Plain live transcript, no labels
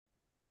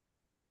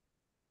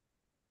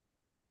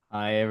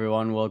Hi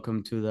everyone,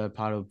 welcome to the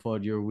Padel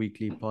Pod, your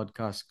weekly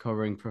podcast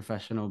covering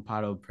professional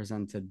paddle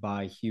presented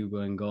by Hugo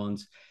and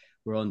Gons.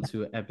 We're on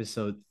to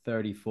episode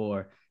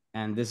 34,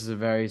 and this is a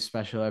very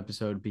special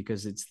episode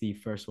because it's the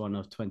first one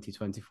of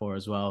 2024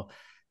 as well.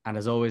 And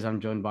as always,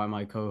 I'm joined by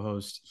my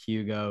co-host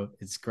Hugo.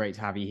 It's great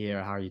to have you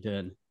here. How are you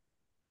doing?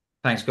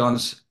 Thanks,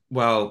 Gons.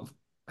 Well,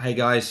 hey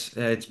guys,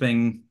 it's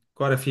been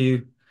quite a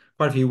few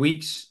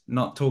weeks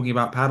not talking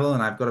about paddle,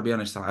 and I've got to be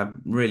honest,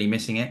 I'm really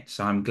missing it.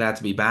 So I'm glad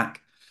to be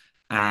back,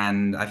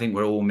 and I think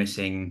we're all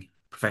missing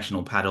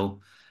professional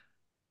paddle.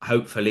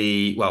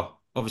 Hopefully, well,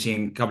 obviously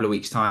in a couple of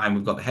weeks' time,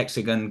 we've got the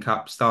Hexagon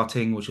Cup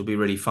starting, which will be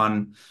really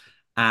fun.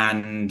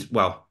 And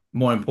well,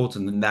 more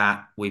important than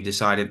that, we've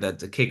decided that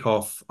to kick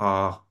off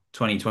our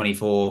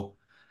 2024,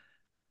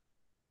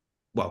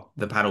 well,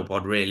 the paddle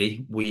pod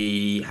really,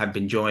 we have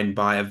been joined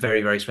by a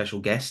very, very special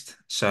guest.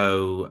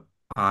 So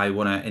I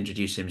want to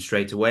introduce him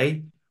straight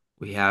away.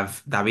 We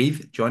have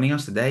David joining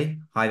us today.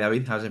 Hi,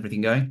 David. How's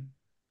everything going?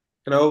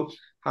 Hello,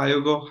 hi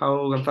Hugo,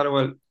 how Gonzalo?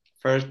 Well,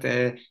 first,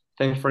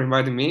 thanks for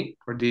inviting me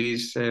for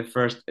this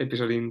first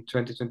episode in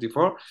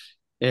 2024.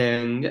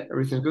 And yeah,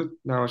 everything's good.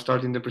 Now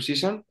starting the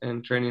precision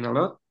and training a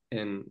lot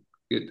and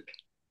good.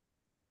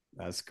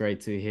 That's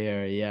great to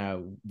hear. Yeah,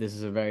 this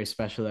is a very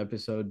special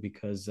episode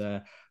because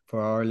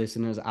for our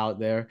listeners out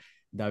there,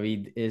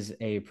 David is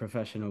a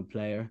professional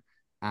player,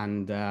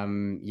 and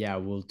yeah,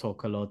 we'll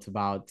talk a lot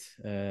about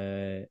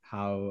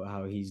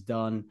how he's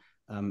done,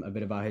 a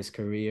bit about his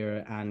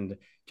career, and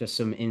just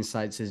some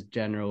insights as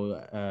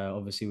general.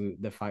 Obviously,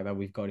 the fact that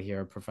we've got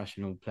here a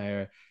professional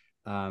player,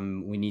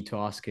 we need to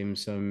ask him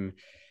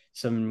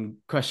some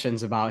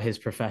questions about his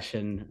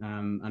profession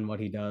and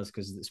what he does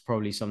because it's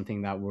probably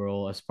something that we're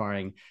all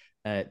aspiring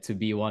to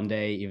be one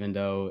day, even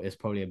though it's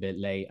probably a bit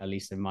late, at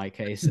least in my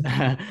case.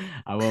 I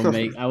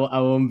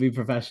won't be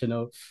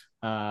professional.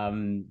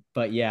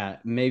 But yeah,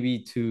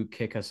 maybe to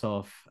kick us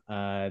off,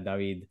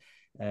 David,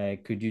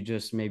 could you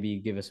just maybe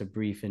give us a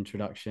brief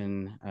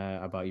introduction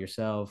about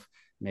yourself,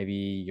 maybe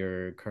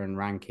your current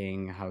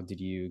ranking, how did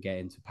you get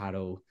into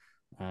paddle?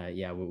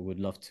 Yeah, we would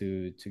love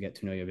to get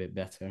to know you a bit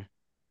better.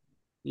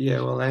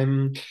 Yeah, well,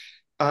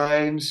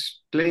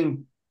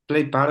 playing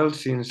play paddle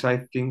since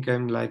I think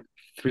I'm like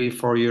 3,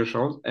 4 years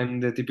old. I'm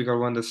the typical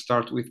one that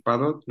starts with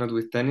paddle, not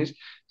with tennis.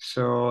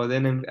 So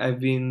then I've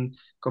been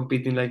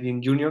competing like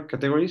in junior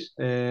categories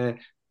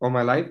all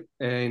my life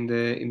in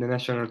the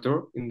national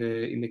tour, in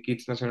the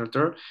kids national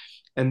tour,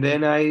 and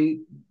then I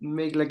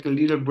make like a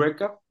little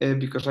breakup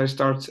because I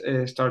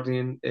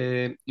starting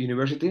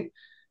university.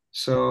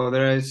 So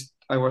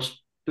I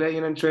was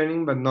playing and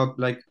training, but not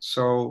like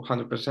so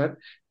 100%.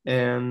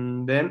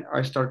 And then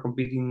I started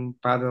competing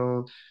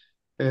paddle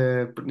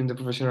in the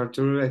professional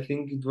tour. I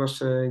think it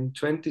was in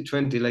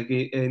 2020, like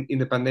in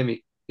the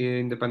pandemic.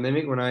 In the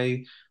pandemic, when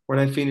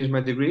I finished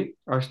my degree,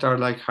 I started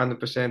like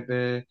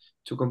 100%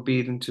 to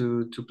compete and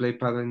to play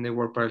paddle in the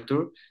World Paddle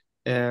Tour.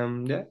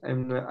 Yeah,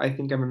 and I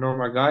think I'm a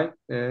normal guy,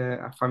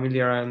 a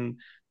familiar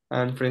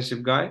and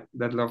friendship guy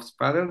that loves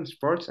paddle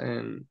sports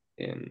and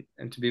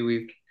to be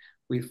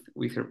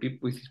with her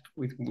people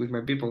with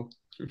my people.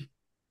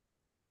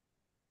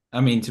 I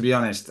mean, to be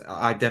honest,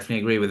 I definitely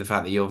agree with the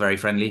fact that you're very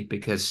friendly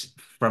because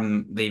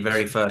from the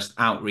very first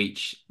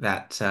outreach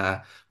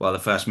well, the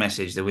first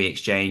message that we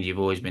exchanged, you've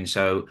always been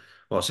so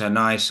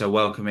nice, so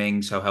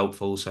welcoming, so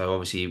helpful. So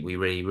obviously, we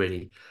really,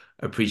 really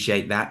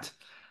appreciate that.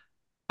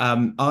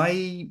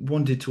 I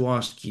wanted to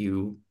ask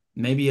you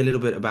maybe a little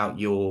bit about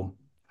your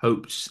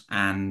hopes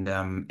and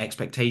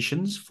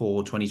expectations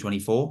for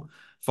 2024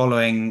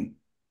 following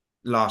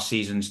last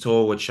season's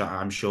tour, which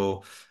I'm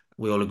sure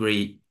we all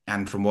agree,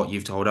 and from what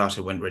you've told us,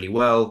 it went really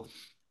well.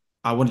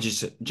 I wanted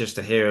just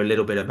to hear a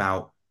little bit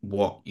about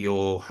what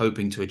you're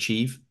hoping to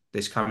achieve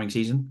this coming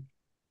season.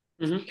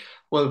 Mhm.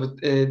 Well,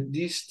 but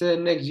this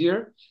next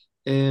year,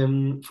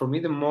 for me,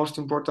 the most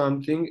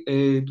important thing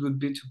it would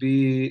be to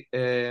be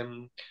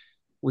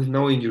with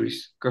no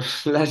injuries.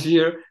 Because last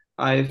year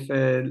I've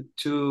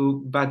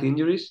two bad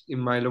injuries in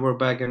my lower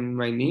back and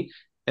my knee,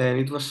 and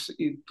it was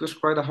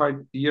quite a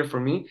hard year for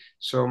me.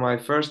 So my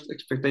first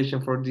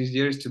expectation for this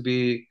year is to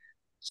be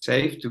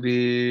safe, to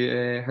be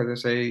how to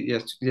say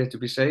yes, to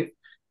be safe,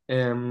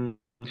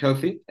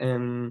 healthy,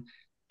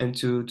 and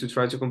to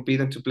try to compete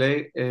and to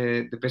play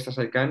the best as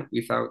I can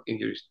without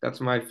injuries.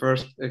 That's my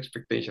first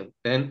expectation.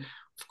 Then,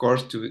 of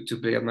course, to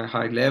play at my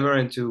high level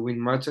and to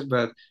win matches,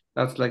 but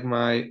that's like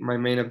my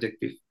main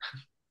objective.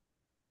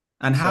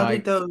 And So how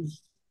did I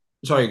those,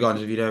 sorry, go on,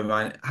 if you don't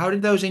mind, how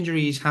did those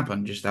injuries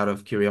happen, just out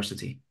of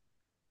curiosity?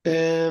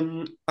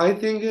 I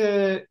think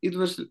it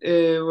was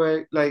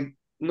like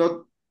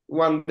not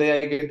one day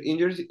I get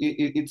injured.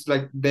 It's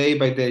like day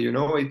by day, you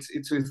know.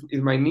 It's with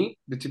in my knee,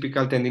 the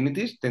typical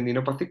tendinitis,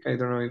 tendinopathic. I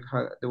don't know if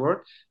the word.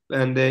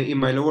 And in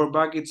my lower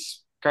back,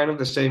 it's kind of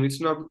the same. It's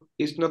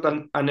not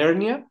an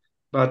hernia,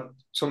 but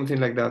something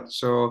like that.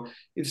 So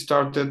it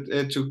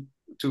started to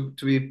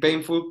be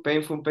painful,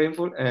 painful,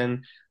 painful,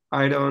 and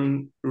I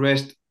don't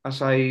rest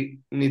as I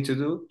need to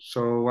do.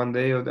 So one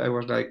day I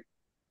was like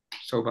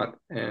so bad.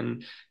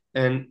 And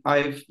And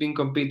I've been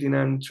competing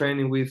and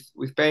training with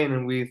pain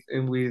and with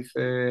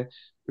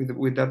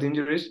that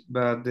injuries,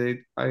 but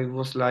I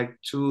was like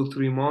 2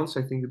 3 months.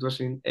 I think it was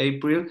in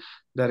April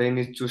that I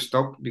need to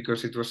stop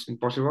because it was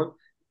impossible.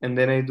 And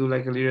then I do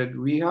like a little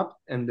rehab,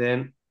 and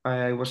then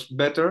I was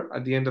better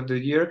at the end of the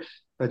year.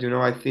 But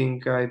I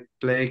think I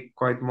played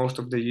quite most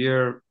of the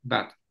year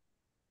bad.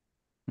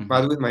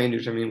 But with my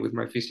injuries, I mean, with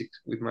my physics,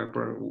 with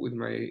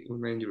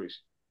my injuries.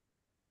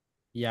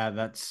 Yeah,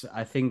 that's,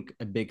 I think,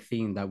 a big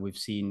theme that we've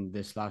seen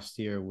this last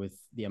year with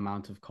the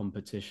amount of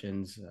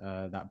competitions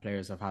that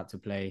players have had to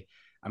play.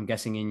 I'm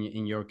guessing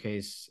in your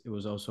case, it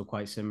was also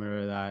quite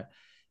similar, that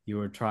you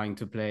were trying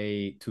to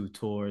play 2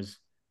 tours,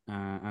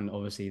 and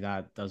obviously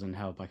that doesn't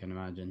help, I can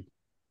imagine.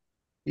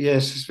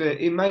 Yes,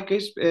 in my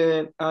case,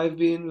 I've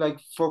been like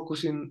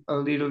focusing a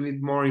little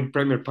bit more in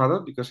Premier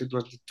Padel because it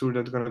was the tour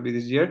that's gonna be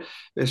this year.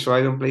 So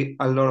I don't play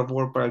a lot of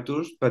World Padel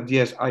tours, but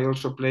yes, I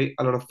also play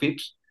a lot of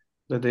FIPS,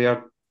 that they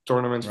are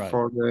tournaments Right.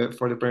 for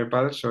the Premier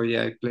Padel. So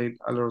yeah, I played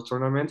a lot of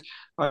tournaments.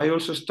 I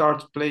also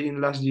started playing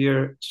last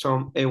year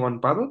some A1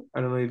 Padel.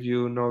 I don't know if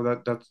you know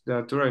that's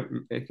the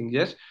tour. I think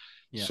yes.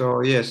 Yeah.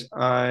 So yes,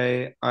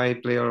 I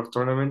play a lot of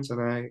tournaments,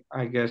 and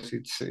I guess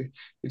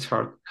it's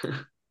hard.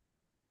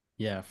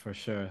 Yeah, for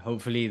sure.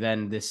 Hopefully,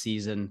 then this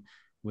season,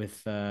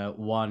 with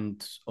one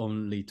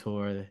only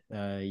tour,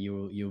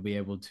 you'll be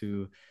able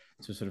to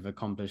sort of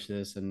accomplish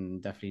this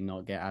and definitely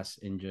not get as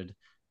injured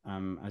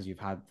as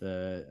you've had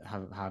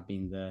have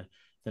been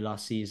the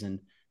last season.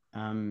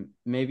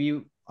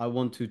 Maybe I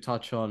want to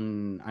touch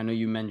on. I know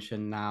you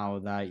mentioned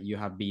now that you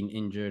have been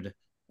injured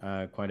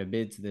quite a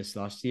bit this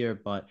last year,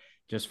 but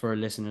just for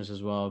listeners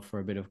as well, for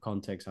a bit of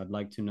context, I'd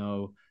like to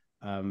know,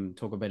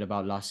 talk a bit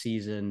about last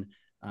season.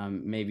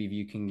 Maybe if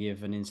you can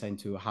give an insight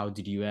into how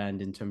did you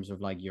end in terms of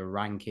like your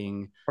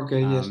ranking,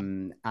 Okay, yes.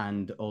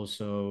 and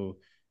also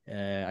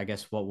I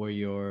guess what were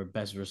your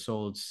best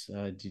results?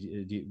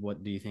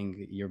 What do you think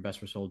your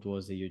best result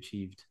was that you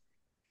achieved?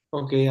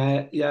 Okay,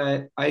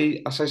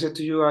 as I said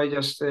to you, I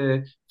just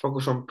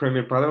focus on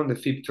Premier Padel on the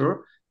FIP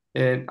tour,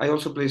 and I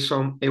also play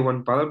some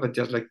A1 Padel, but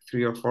just like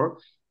 3 or 4.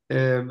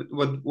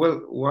 Well,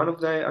 one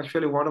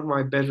of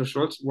my best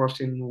results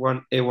was in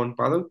one A1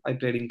 Padel. I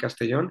played in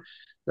Castellón,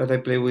 that I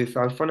play with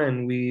Alfon,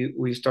 and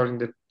we start in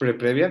the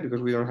pre-previa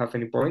because we don't have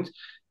any points,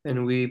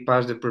 and we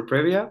pass the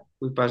pre-previa,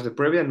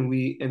 and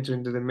we enter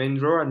into the main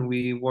draw, and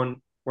we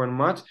won one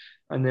match,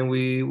 and then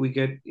we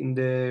get in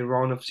the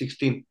round of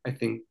 16, I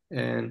think,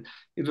 and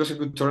it was a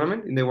good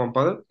tournament in the one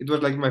paddle. It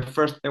was like my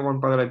first one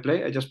paddle I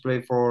play. I just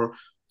play for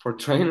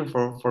train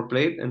for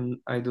play, and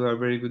I do a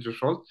very good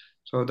result.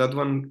 So that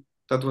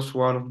was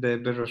one of the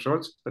best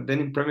results. But then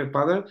in Premier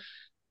Paddle,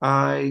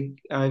 I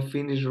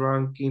finished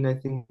ranking I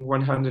think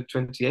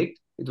 128.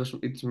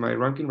 It's my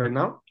ranking right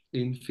now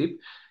in FIP.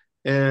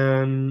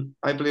 And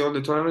I play all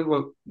the tournament.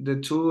 Well, the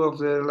two of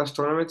the last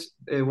tournaments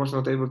was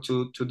not able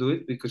to do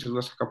it because it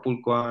was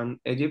Acapulco and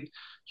Egypt.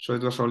 So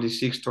it was only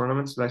 6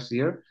 tournaments last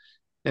year.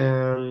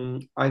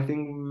 And I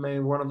think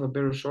one of the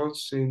better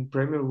results in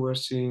Premier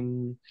was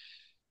in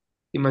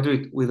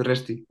Madrid with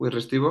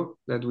Restivo,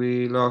 that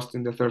we lost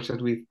in the third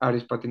set with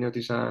Aris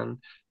Patiniotis and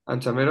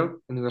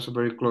Chamero, and it was a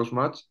very close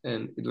match,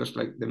 and it was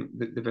like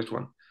the best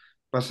one.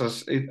 But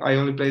I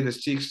only played the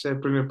 6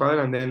 Premier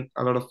Padel, and then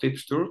a lot of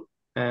FIPS Tour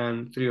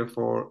and 3 or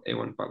 4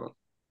 A1 Padel.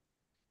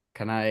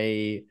 Can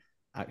I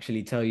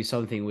actually tell you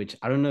something which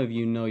I don't know if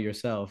you know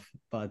yourself,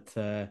 but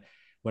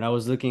when I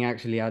was looking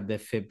actually at the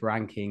FIP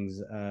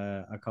rankings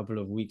a couple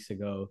of weeks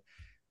ago,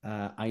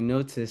 I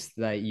noticed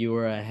that you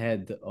were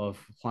ahead of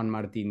Juan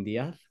Martín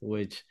Diaz,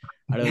 which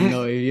I don't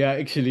know if you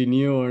actually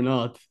knew or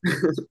not.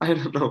 I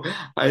don't know.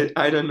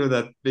 I don't know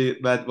that,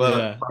 but well,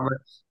 Yeah,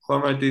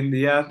 Juan Martín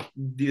Diaz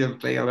didn't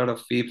play a lot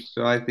of FIPS,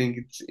 so I think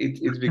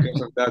it's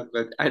because of that.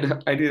 But I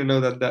didn't know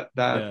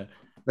yeah.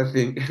 that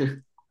thing.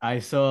 I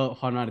saw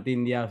Juan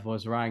Martín Diaz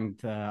was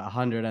ranked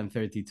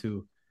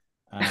 132.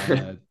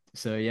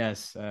 So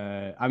yes,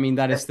 I mean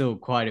that is still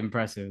quite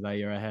impressive that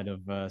you're ahead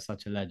of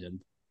such a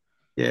legend.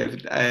 Yeah,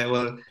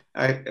 well,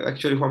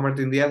 actually Juan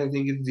Martín Diaz, I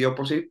think it's the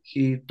opposite.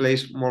 He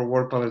plays more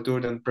World Padel Tour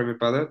than Premier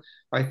Padel.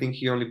 I think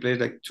he only plays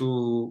like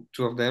two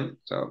of them,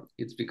 so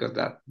it's because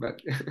that.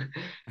 But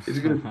it's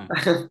good.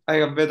 I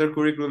have better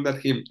curriculum than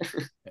him.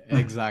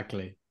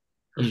 Exactly.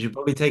 You should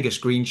probably take a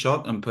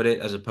screenshot and put it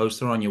as a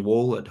poster on your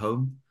wall at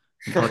home.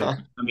 And probably,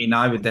 I mean,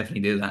 I would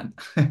definitely do that.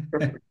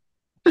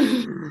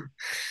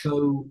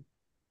 So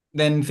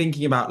then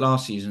thinking about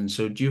last season,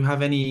 so do you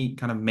have any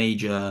kind of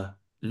major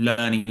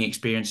learning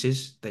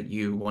experiences that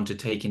you want to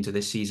take into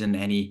this season?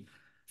 Any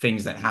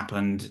things that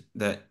happened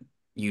that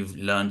you've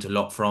learned a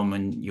lot from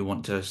and you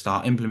want to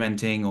start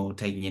implementing or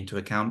taking into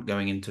account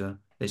going into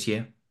this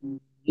year?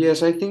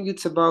 Yes, I think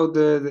it's about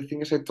the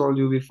things I told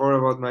you before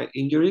about my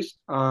injuries.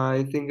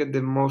 I think that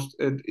the most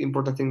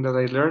important thing that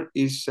I learned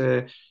is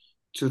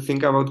to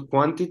think about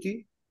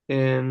quantity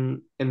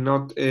and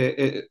not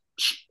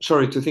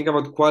sorry, to think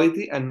about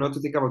quality and not to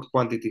think about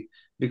quantity,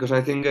 because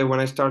I think when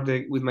I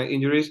started with my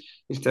injuries,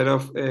 instead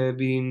of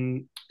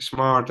being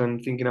smart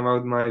and thinking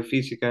about my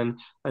physique and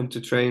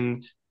to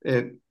train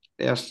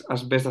as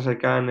best as I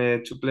can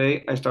to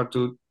play, I start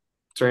to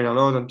train a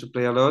lot and to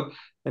play a lot,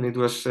 and it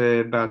was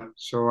bad.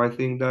 So I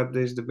think that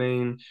is the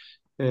main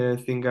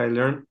thing I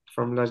learned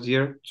from last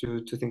year,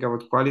 to think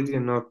about quality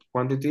and not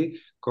quantity,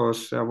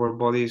 because our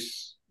body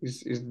is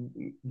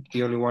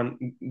the only one,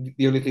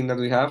 the only thing that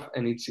we have,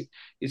 and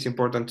it's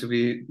important to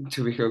be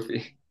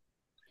healthy.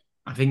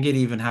 I think it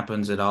even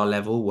happens at our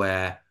level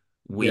where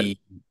Yeah,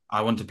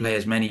 I want to play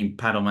as many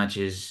paddle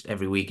matches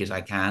every week as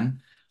I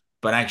can,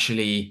 but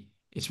actually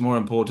it's more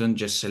important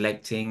just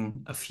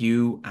selecting a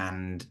few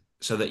and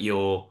so that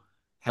you're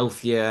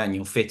healthier and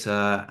you're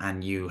fitter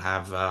and you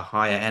have a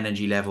higher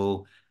energy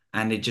level.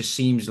 And it just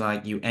seems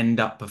like you end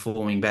up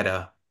performing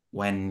better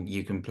when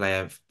you can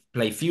play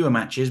fewer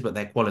matches, but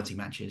they're quality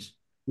matches.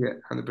 yeah,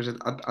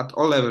 100%. At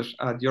all levels,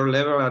 at your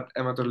level, at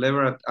amateur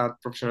level, at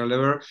professional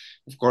level.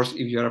 Of course,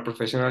 if you're a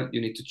professional,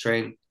 you need to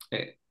train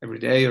every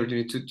day, or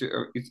you need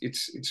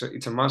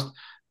it's a must.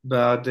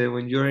 But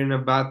when you're in a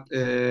bad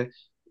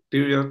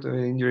period,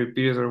 injury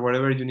period, or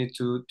whatever, you need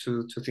to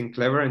think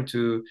clever, and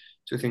to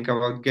think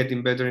about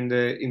getting better in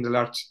the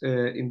large,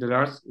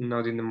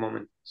 not in the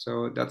moment.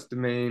 So that's the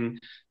main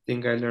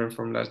thing I learned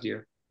from last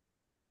year.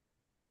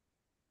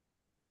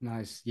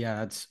 Nice. Yeah,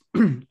 that's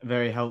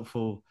very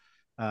helpful.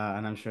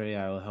 And I'm sure,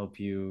 yeah, it'll help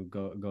you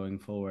going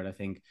forward. I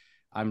think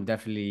I'm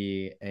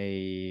definitely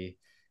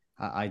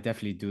I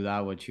definitely do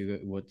that, what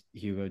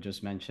Hugo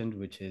just mentioned,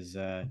 which is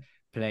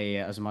play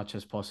as much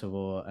as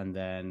possible and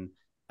then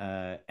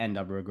end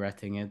up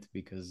regretting it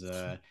because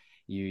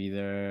you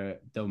either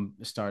don't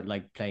start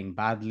like playing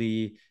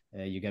badly,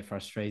 you get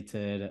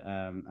frustrated,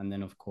 and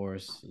then of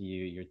course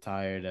you're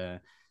tired.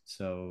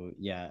 So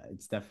yeah,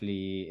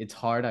 it's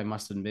hard, I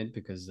must admit,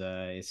 because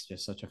it's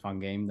just such a fun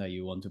game that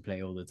you want to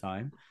play all the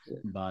time.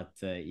 But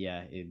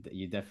yeah,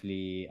 I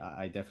definitely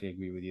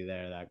agree with you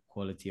there that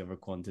quality over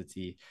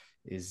quantity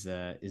is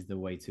the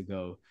way to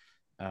go.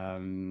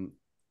 Um,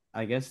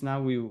 I guess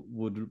now we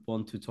would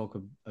want to talk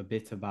a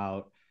bit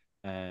about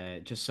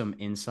just some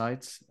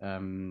insights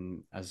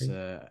as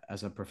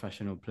a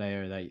professional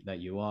player that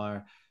you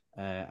are.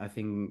 I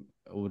think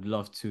I would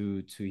love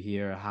to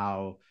hear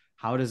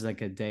how does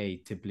like a day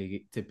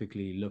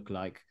typically look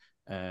like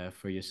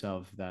for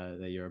yourself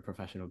that you're a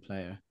professional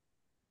player?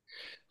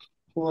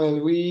 Well,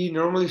 we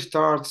normally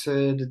start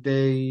the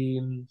day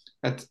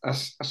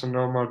as a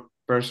normal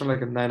person,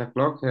 like at 9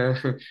 o'clock.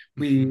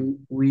 We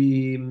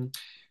we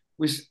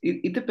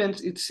it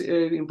depends. It's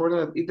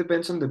important. It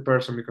depends on the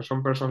person, because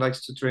some person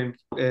likes to train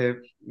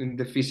in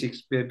the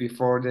physics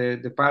before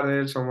the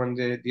paddle. Someone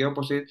the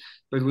opposite.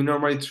 But we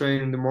normally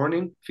train in the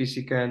morning,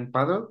 physics and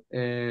paddle,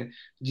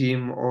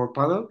 gym or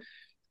paddle,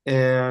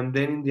 and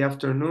then in the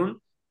afternoon,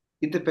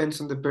 it depends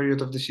on the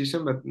period of the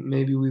season, but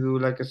maybe we do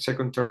like a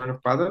second turn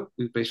of paddle.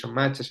 We play some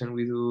matches and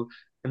we do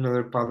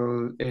another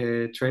paddle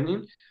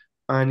training.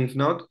 And if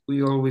not,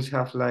 we always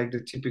have like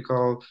the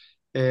typical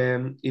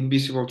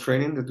invisible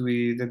training that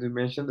we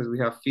mentioned. That we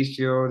have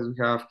physio, that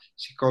we have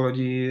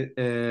psychology,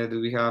 that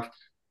we have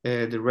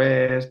the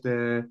rest,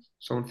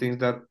 some things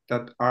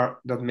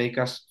that make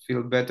us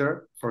feel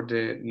better for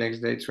the next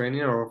day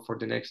training or for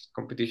the next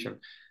competition.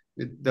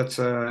 That's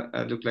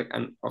a look like,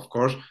 and of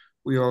course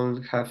we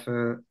all have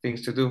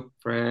things to do,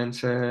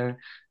 friends, and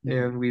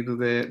we do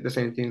the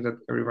same things that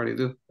everybody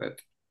do. But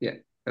yeah,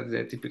 that's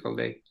the typical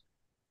day.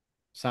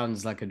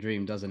 Sounds like a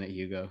dream, doesn't it,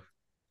 Hugo?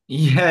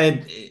 Yeah,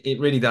 it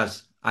really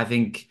does. I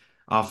think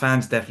our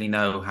fans definitely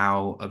know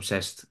how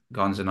obsessed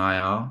Gons and I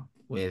are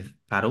with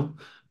paddle,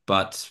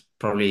 but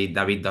probably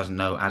David doesn't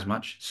know as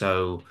much.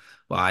 So,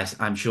 well,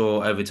 I'm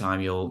sure over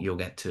time you'll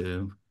get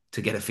to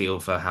get a feel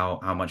for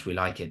how much we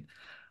like it.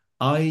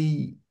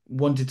 I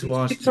wanted to It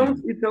ask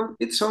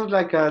sounds you.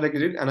 like a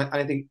dream, and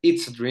I think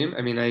it's a dream.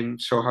 I mean, I'm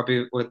so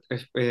happy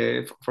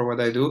for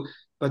what I do,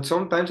 but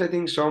sometimes I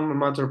think some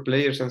amateur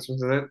players and some of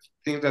that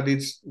think that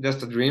it's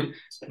just a dream,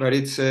 but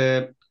it's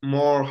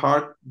more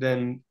hard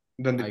than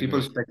the I people agree.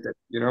 expected.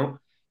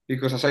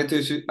 Because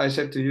I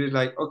said to you,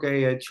 like,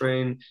 okay, I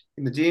train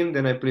in the gym,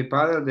 then I play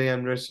paddle,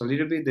 then I rest a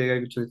little bit, then I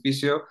go to the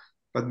physio,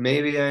 but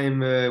maybe I'm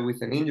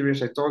with an injury,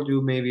 as I told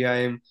you, maybe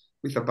I'm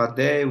with a bad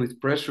day, with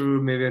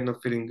pressure, maybe I'm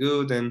not feeling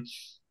good, and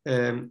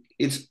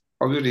it's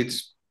obviously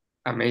it's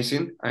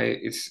amazing.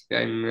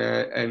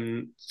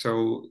 I'm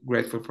so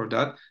grateful for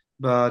that.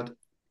 But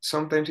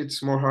sometimes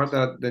it's more hard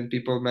than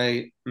people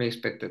may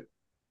expect it.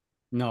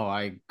 No,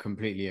 I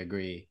completely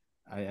agree.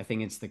 I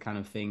think it's the kind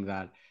of thing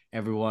that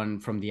everyone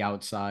from the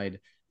outside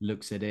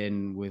looks at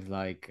in with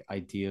like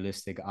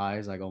idealistic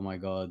eyes, like, oh my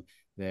God,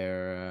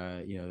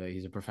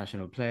 he's a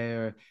professional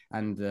player.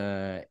 And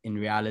in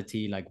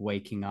reality, like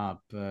waking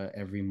up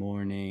every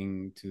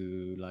morning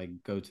to like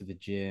go to the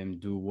gym,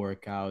 do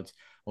workouts.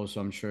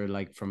 Also, I'm sure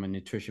like from a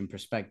nutrition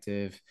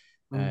perspective,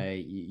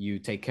 Mm. you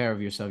take care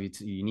of yourself.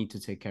 You need to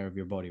take care of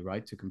your body,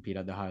 right, to compete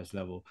at the highest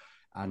level,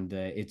 and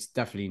it's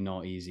definitely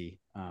not easy.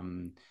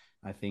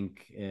 I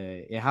think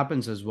it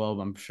happens as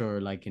well, I'm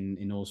sure, like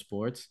in all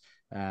sports,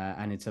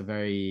 and it's a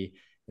very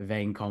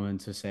vain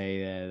comment to say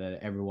that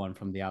everyone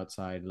from the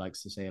outside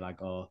likes to say like,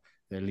 oh,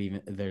 they're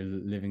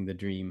living the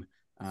dream.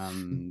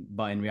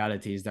 But in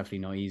reality, it's definitely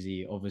not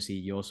easy. Obviously,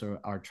 you also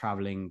are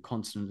traveling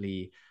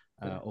constantly,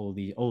 all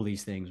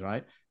these things,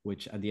 right?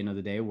 Which at the end of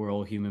the day, we're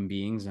all human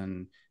beings,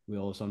 and we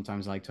all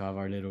sometimes like to have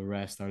our little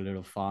rest, our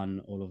little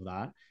fun, all of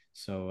that.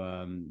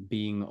 So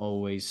being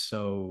always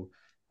so,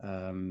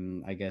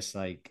 I guess,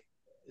 like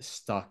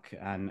stuck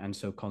and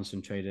so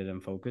concentrated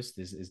and focused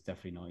is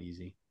definitely not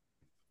easy.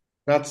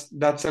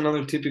 That's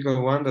another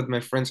typical one that my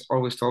friends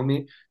always told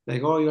me,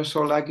 like, "Oh, you're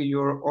so lucky,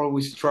 you're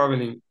always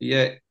traveling."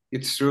 Yeah,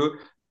 it's true,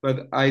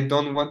 but I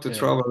don't want to Yeah,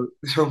 travel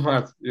so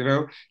much, you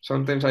know?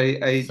 Sometimes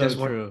I so just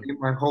want to true. be in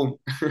my home.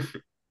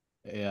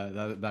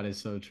 Yeah, that is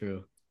so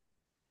true.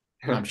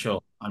 I'm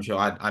sure. I'm sure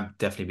I'd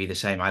definitely be the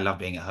same. I love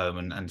being at home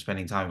and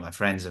spending time with my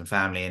friends and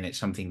family. And it's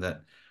something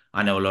that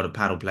I know a lot of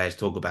paddle players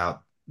talk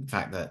about, the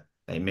fact that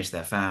they miss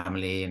their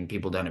family and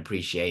people don't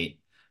appreciate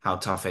how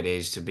tough it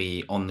is to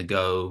be on the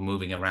go,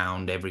 moving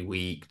around every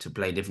week to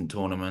play different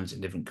tournaments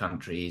in different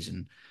countries.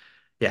 And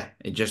yeah,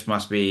 it just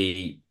must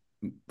be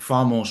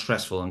far more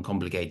stressful and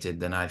complicated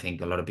than I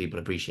think a lot of people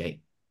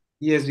appreciate.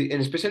 Yes,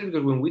 and especially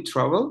because when we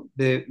travel,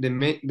 the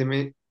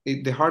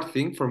hard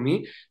thing for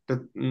me that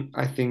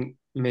I think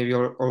maybe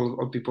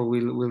all people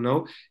will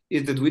know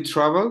is that we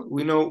travel,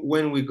 we know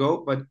when we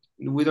go, but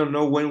we don't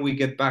know when we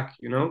get back,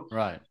 you know?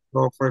 Right.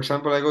 So, for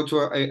example,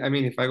 I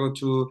mean, if I go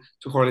to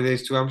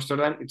holidays to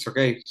Amsterdam, it's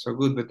okay, so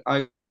good. But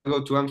I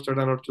go to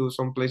Amsterdam or to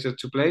some places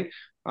to play.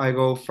 I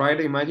go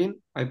Friday,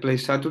 imagine, I play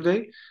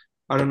Saturday.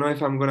 I don't know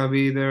if I'm gonna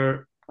be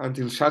there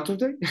until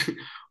Saturday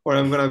or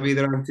I'm gonna be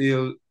there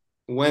until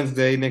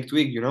Wednesday next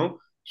week, you know?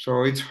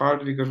 So it's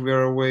hard because we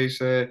are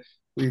always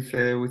with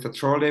a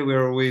trolley. We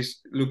are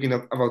always looking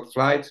at about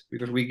flights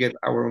because we get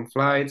our own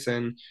flights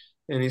and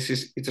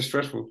it's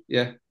stressful,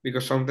 yeah,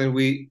 because sometimes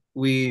we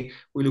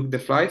look the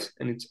flights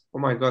and it's, oh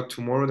my God,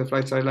 tomorrow the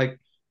flights are like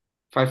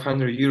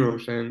 500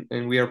 euros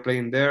and we are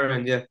playing there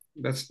and yeah,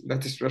 that's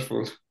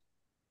stressful.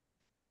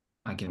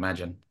 I can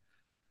imagine.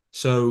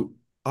 So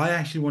I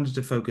actually wanted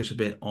to focus a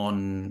bit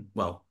on,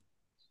 well,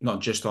 not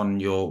just on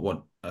your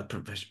what a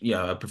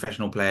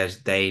professional player's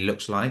day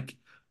looks like,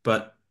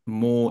 but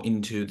more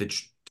into the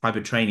tr type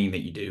of training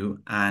that you do,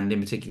 and in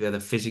particular the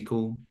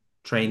physical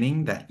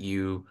training that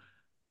you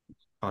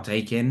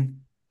partake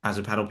in as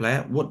a paddle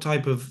player. What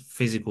type of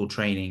physical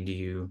training do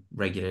you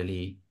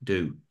regularly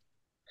do?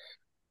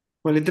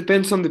 Well, it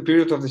depends on the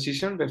period of the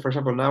season. But for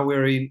example, now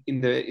we're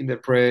in the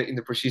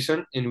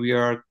pre-season, and we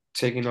are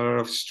taking a lot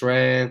of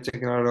strength,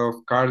 taking a lot of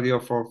cardio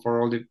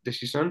for all the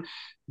season.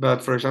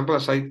 But for example,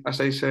 as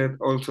I said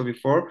also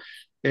before,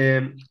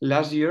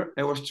 last year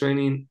I was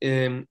training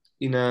in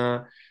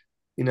a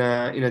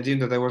gym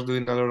that I was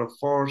doing a lot of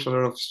force, a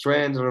lot of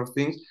strength, a lot of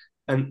things,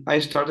 and I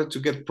started to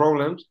get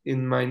problems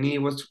in my knee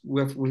with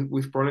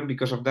problem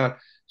because of that.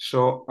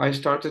 So I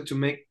started to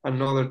make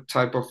another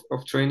type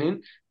of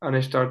training, and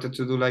I started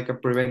to do like a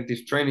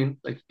preventive training,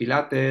 like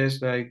Pilates,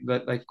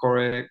 like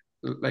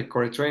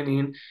core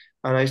training,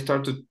 and I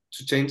started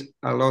to change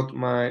a lot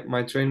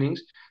my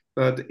trainings.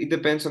 But it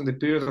depends on the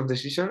period of the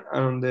season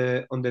and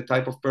on the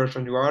type of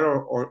person you are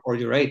or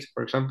your age.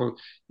 For example,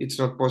 it's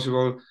not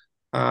possible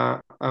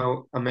a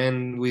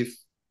man with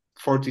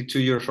 42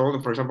 years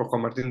old, for example,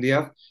 Juan Martín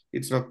Diaz,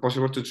 it's not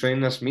possible to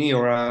train as me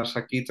or as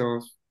a kid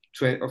of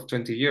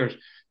 20 years.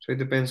 So it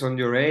depends on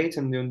your age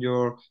and on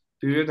your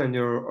period and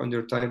your on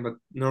your time. But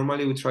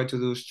normally we try to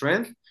do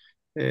strength.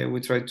 We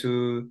try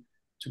to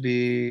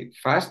be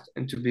fast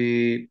and to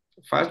be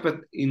fast,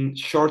 but in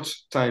short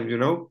time, you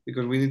know,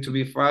 because we need to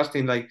be fast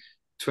in like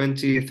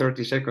 20,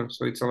 30 seconds.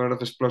 So it's a lot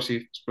of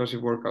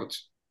explosive workouts.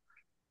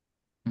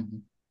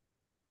 Mhm.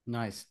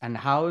 Nice. And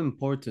how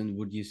important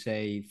would you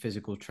say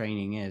physical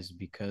training is?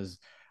 Because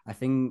I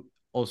think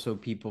also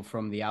people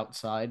from the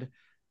outside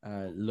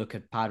look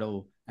at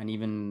paddle, and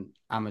even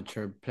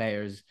amateur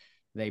players,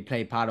 they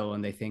play paddle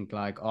and they think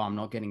like, oh, I'm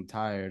not getting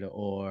tired,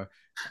 or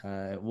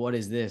what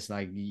is this?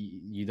 Like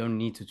you don't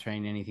need to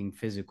train anything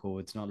physical.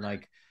 It's not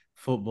like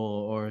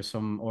football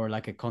or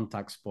like a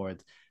contact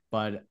sport.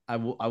 But I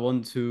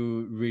want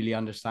to really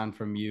understand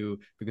from you,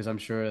 because I'm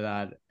sure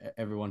that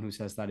everyone who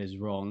says that is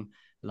wrong,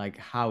 like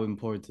how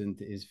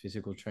important is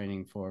physical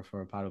training for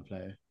a paddle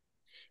player?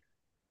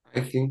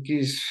 I think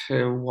is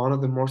one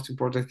of the most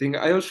important thing.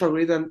 I also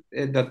agree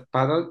that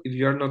paddle, if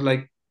you are not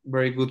like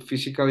very good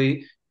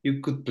physically,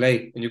 you could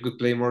play and you could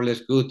play more or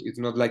less good. It's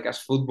not like as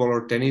football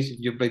or tennis. If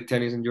you play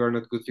tennis and you are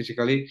not good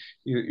physically,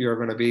 you're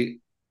gonna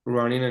be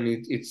running and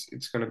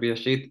it's gonna be a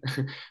shit.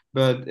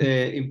 But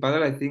in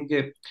paddle, I think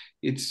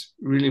it's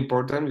really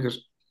important because,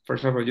 for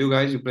example, you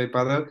guys you play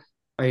paddle.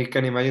 I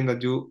can imagine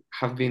that you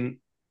have been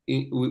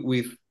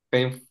with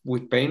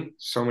pain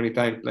so many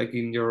times, like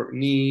in your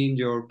knee, in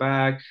your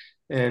back,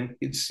 and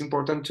it's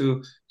important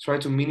to try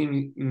to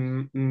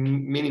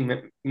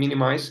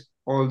minimize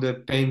all the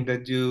pain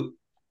that you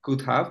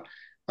could have,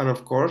 and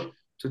of course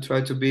to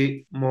try to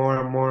be more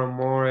and more and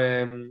more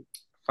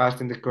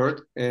fast in the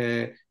court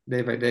day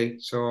by day.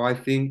 So I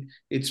think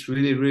it's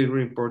really really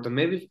really important.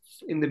 Maybe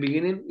in the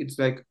beginning it's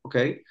like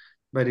okay,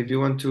 but if you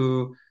want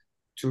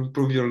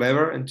improve your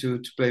level and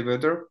to play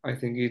better. I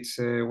think it's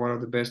one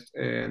of the best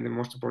and the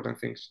most important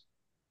things.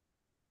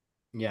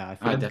 Yeah, I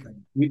I think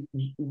definitely.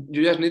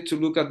 You just need to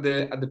look at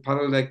the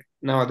paddle like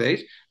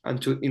nowadays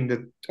and to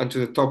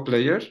the top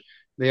players.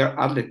 They are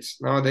athletes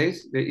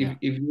nowadays. yeah.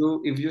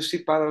 If you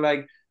see paddle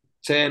like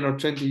 10 or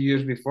 20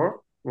 years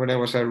before, when I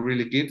was a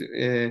really kid,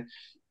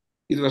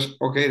 it was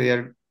okay.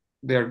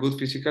 They are good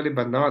physically,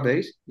 but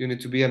nowadays you need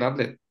to be an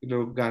athlete. You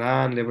know,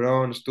 Garan,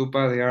 LeBron,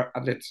 Stupa, they are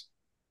athletes.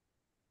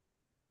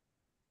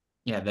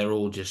 Yeah, they're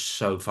all just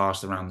so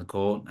fast around the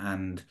court,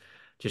 and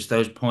just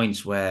those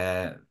points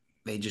where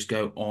they just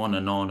go on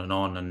and on and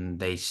on, and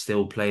they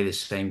still play the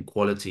same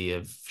quality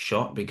of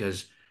shot.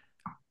 Because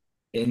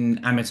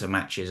in amateur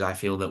matches, I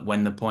feel that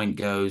when the point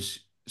goes,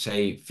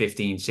 say,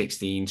 15,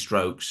 16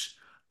 strokes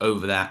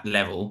over that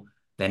level,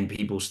 then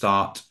people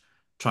start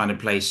trying to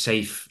play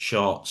safe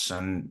shots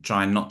and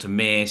trying not to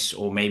miss,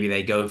 or maybe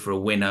they go for a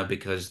winner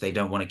because they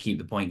don't want to keep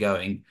the point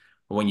going.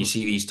 But when you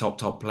see these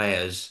top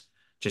players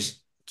just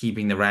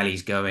keeping the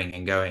rallies going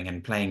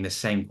and playing the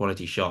same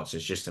quality shots,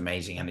 it's just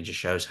amazing, and it just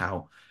shows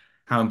how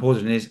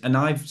important it is. And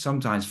I've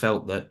sometimes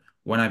felt that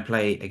when I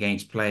play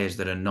against players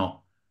that are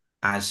not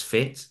as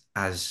fit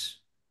as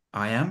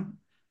I am,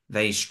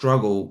 they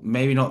struggle,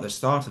 maybe not at the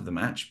start of the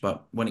match,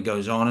 but when it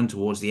goes on and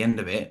towards the end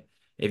of it,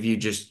 if you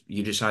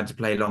decide to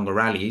play longer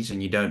rallies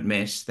and you don't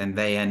miss, then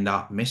they end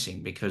up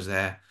missing because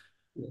they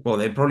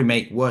probably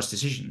make worse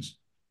decisions.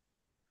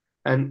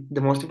 And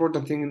the most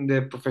important thing in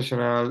the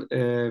professional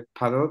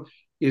paddle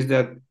is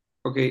that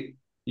okay,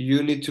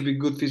 you need to be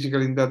good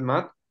physically in that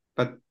mat,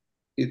 but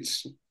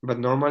but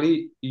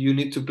normally you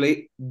need to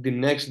play the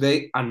next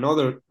day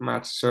another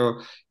match.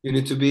 So you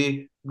need to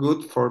be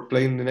good for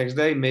playing the next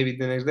day, maybe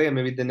the next day, and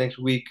maybe the next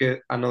week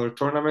another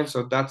tournament.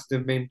 So that's the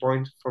main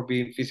point for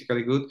being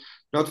physically good,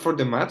 not for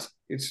the match.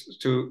 It's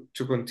to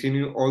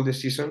continue all the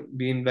season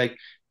being like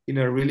in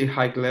a really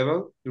high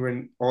level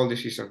during all the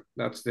season.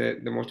 That's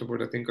the most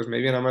important thing because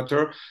maybe an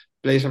amateur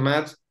plays a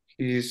match,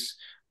 he's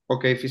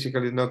okay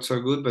physically not so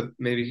good, but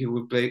maybe he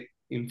will play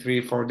in 3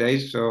 4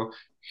 days, so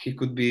he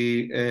could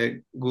be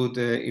good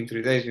in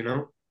 3 days. You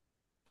know.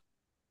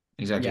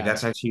 Exactly. Yeah,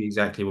 That's actually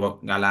exactly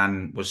what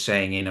Galan was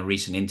saying in a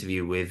recent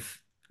interview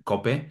with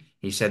Coppe.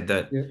 He said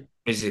that Yeah.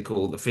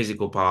 the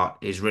physical part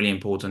is really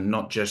important,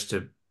 not just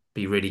to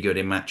be really good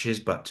in matches,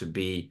 but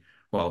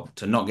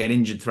to not get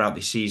injured throughout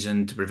the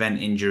season, to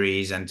prevent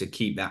injuries, and to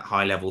keep that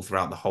high level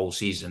throughout the whole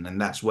season. And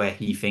that's where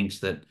he thinks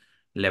that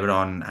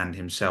LeBron and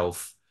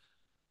himself,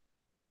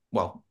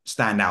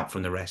 stand out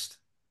from the rest.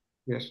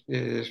 Yes.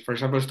 Yes. For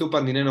example, Stu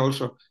Pandinen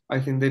also. I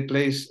think they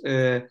plays.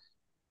 I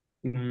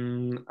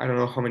don't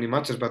know how many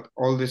matches, but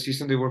all the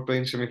season they were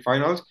playing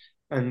semifinals,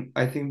 and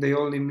I think they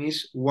only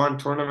miss one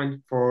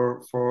tournament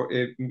for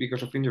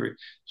because of injury.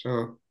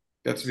 So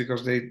that's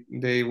because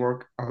they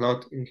work a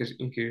lot in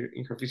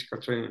her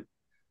physical training.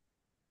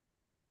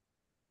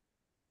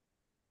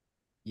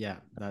 yeah,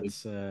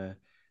 that's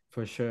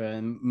for sure.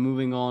 And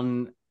moving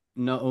on,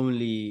 not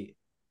only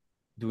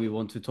do we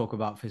want to talk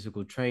about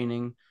physical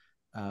training,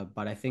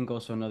 but I think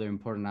also another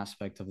important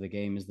aspect of the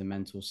game is the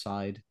mental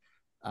side.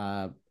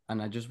 Uh,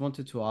 and I just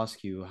wanted to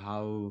ask you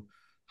how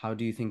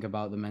do you think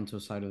about the mental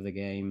side of the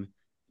game?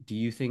 Do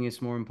you think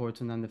it's more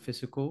important than the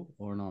physical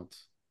or not?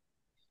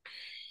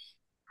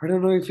 I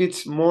don't know if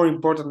it's more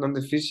important than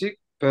the physics,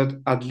 but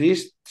at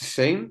least the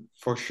same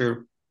for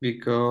sure.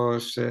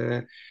 Because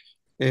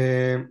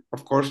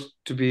of course,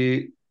 to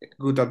be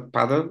good at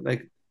paddle,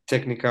 like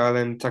technical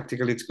and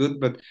tactical, it's good.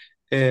 But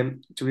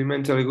to be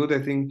mentally good,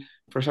 I think,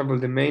 for example,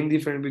 the main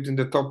difference between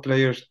the top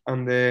players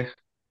and the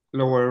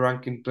lower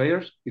ranking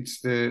players,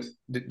 it's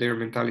their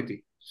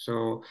mentality.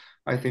 So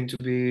I think to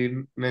be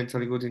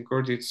mentally good in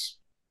court, it's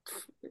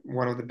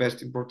one of the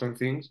best important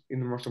things, in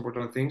the most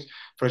important things.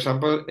 For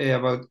example,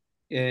 about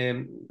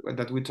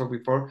that we talked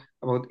before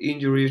about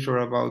injuries or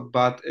about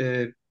bad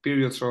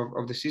periods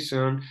of the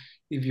season.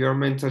 If you're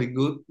mentally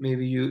good,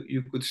 maybe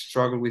you could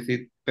struggle with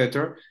it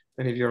better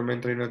than if you're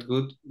mentally not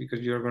good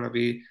because you're gonna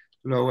be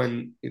low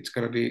and it's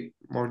gonna be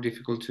more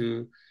difficult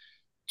to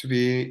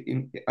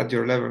be at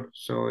your level.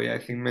 So yeah, I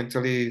think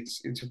mentally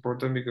it's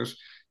important because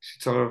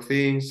it's a lot of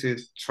things.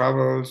 It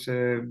travels,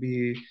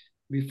 be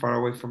far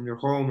away from your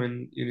home,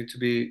 and you need to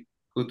be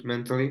good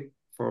mentally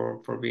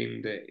for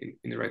being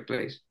in the right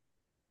place.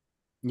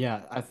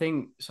 Yeah, I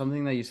think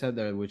something that you said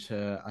there, which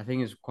I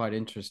think is quite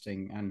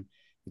interesting, and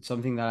it's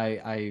something that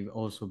I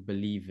also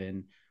believe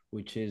in,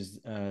 which is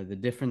the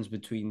difference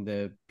between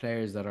the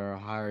players that are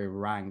higher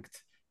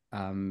ranked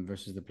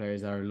versus the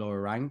players that are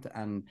lower ranked,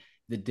 and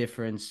the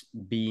difference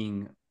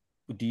being,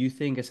 do you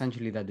think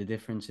essentially that the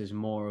difference is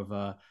more of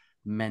a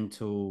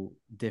mental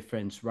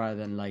difference rather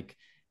than like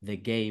the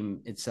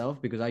game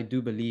itself? Because I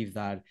do believe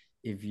that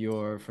if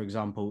you're, for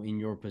example, in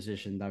your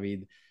position,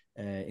 David,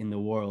 in the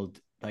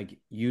world, like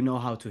you know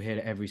how to hit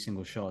every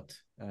single shot.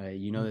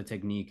 You know the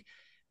technique.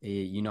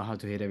 You know how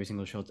to hit every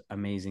single shot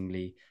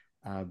amazingly.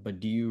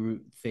 But do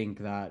you think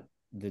that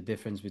the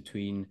difference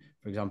between,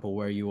 for example,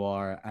 where you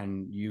are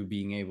and you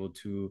being able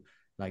to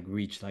like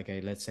reach like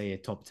a let's say a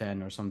top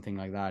 10 or something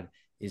like that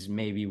is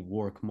maybe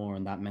work more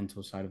on that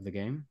mental side of the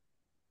game?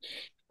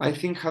 I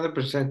think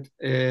 100%.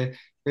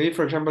 Maybe,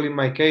 for example, in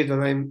my case, that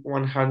I'm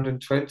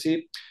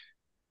 120,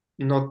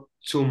 not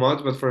too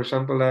much, but for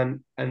example,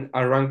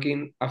 a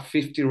ranking, a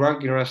 50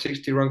 ranking or a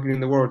 60 ranking in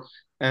the world,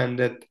 and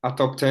that a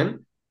top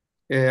 10,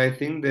 I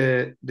think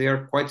they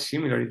are quite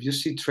similar. If you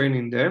see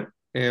training there,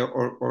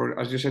 or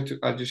as you said,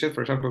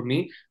 for example,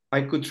 me,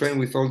 I could train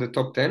with all the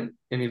top 10,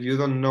 and if you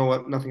don't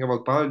know nothing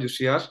about paddle, you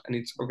see us, and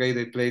it's okay.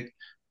 They played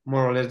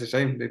more or less the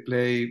same. They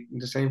play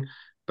the same,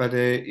 but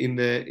in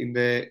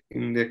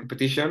the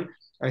competition,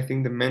 I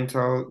think the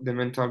mental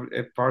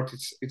part,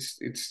 it's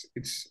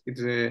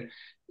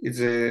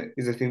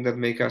a thing that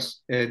make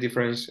us a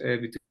difference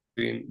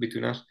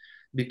between us,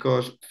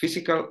 because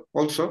physical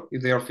also,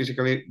 if they are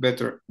physically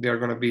better, they are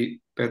going to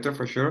be better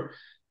for sure.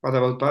 But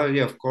about paddle,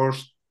 yeah, of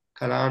course,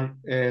 Kalan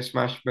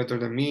smash better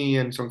than me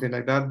and something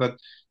like that, but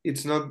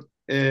it's not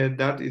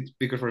that. It's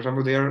because, for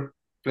example, there are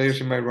players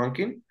in my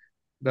ranking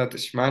that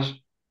smash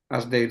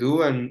as they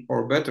do and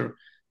or better,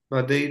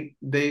 but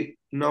they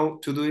know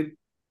to do it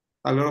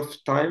a lot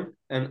of time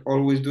and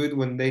always do it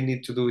when they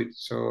need to do it.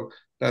 So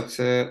that's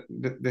the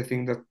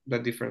thing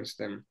that difference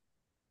them.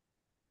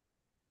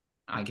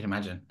 I can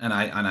imagine, and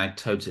I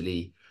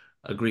totally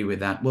agree with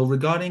that. Well,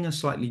 regarding a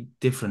slightly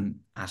different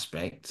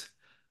aspect,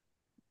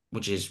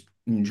 which is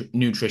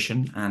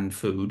nutrition and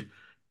food,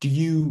 do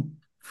you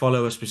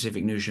follow a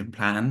specific nutrition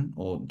plan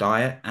or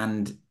diet?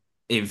 And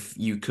if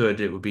you could,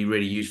 it would be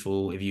really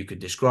useful if you could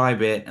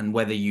describe it and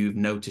whether you've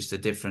noticed a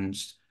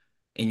difference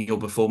in your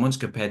performance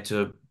compared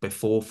to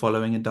before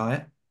following a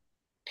diet.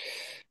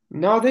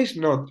 Nowadays,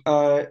 not.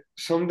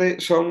 Some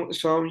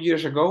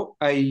years ago,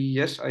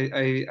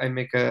 I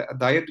make a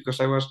diet because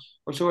I was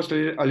a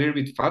little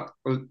bit fat,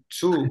 well,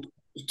 too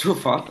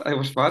fat. I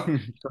was fat,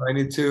 so I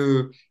need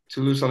to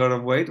lose a lot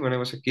of weight when I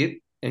was a kid.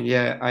 And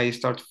yeah, I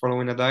start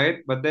following a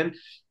diet. But then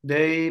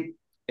they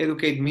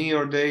educate me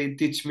or they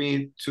teach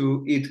me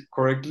to eat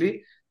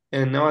correctly.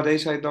 And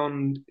nowadays, I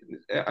don't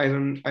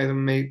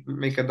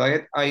make a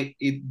diet. I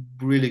eat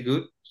really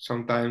good.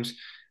 Sometimes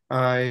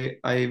I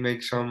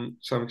make some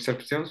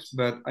exceptions,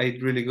 but I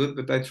eat really good.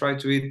 But I try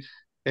to eat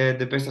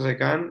the best as I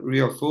can,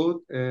 real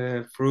food,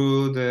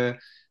 fruit,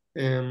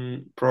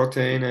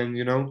 protein,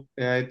 and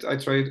I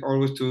try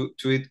always to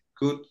eat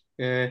good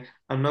and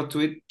not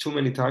to eat too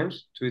many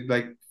times. To eat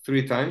like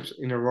 3 times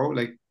in a row,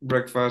 like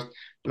breakfast,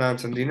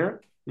 lunch, and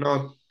dinner.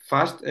 Not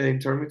fast,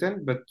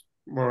 intermittent, but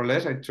more or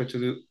less I try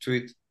to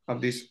eat at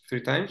least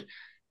 3 times,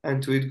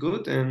 and to eat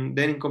good. And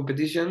then in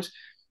competitions.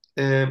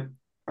 Um,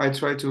 I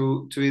try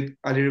to eat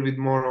a little bit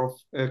more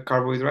of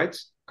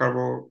carbohydrates,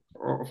 carbos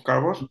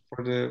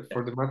for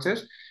the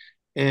matches,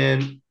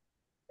 and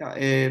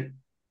a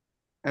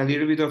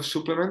little bit of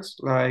supplements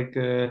like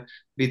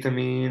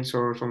vitamins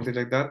or something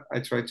like that. I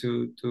try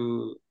to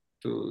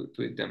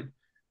eat them,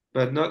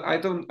 but not. I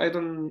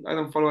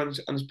don't follow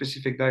a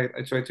specific diet.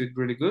 I try to eat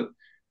really good.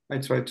 I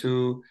try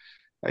to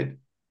I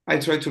I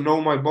try to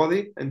know my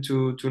body and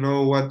to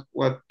know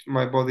what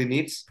my body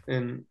needs,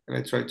 and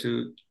I try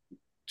to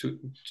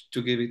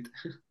to give it.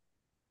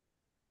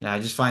 Yeah, I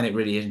just find it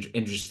really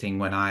interesting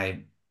when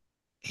I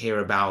hear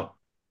about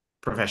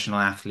professional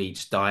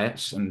athletes'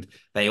 diets, and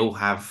they all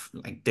have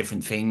like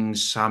different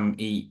things. Some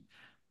eat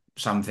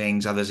some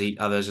things, others eat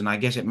others, and I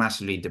guess it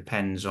massively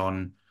depends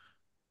on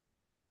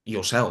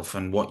yourself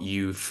and what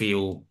you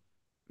feel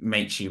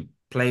makes you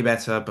play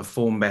better,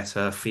 perform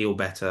better, feel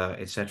better,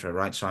 etc.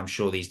 Right? So I'm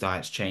sure these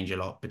diets change a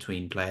lot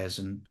between players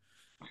and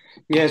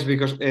Yes,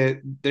 because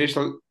there is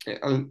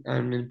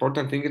an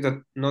important thing is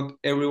that not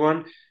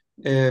everyone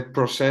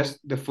process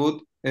the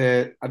food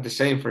at the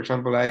same. For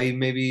example, I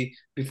maybe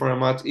before a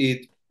match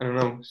eat, I don't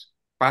know,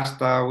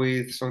 pasta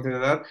with something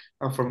like that,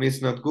 and for me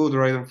it's not good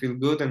or I don't feel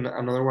good, and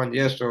another one,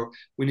 yes. So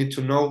we need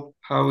to know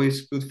how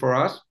is good for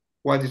us,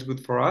 what is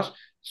good for us.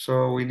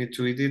 So we need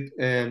to eat it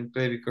and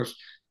play because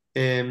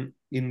in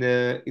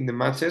the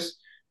matches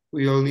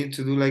we all need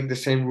to do like the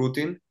same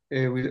routine.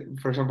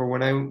 For example,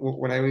 when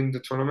I'm in the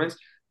tournaments.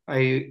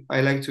 I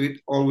like to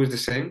eat always the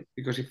same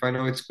because if I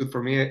know it's good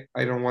for me,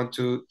 I don't want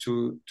to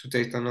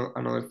taste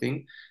another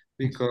thing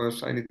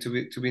because I need to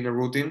be in a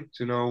routine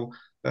to know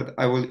that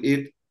I will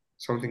eat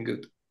something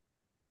good.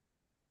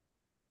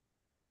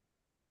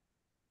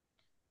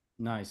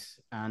 Nice.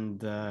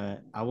 And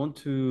I want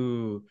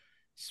to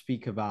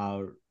speak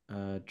about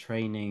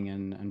training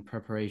and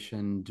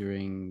preparation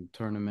during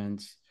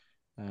tournaments.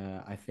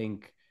 I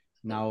think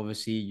now,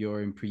 obviously,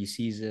 you're in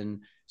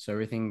pre-season, so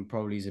everything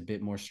probably is a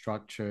bit more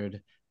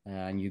structured,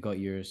 and you got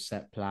your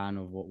set plan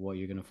of what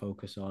you're going to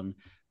focus on.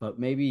 But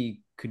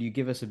maybe could you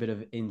give us a bit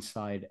of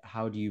insight?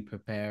 How do you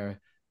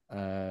prepare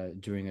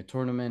during a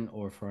tournament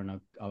or for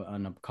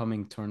an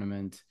upcoming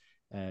tournament?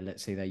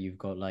 Let's say that you've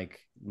got like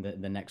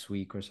the next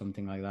week or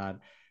something like that.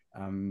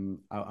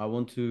 I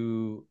want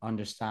to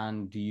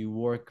understand, do you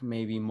work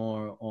maybe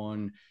more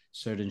on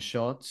certain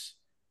shots?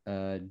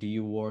 Do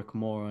you work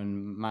more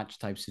on match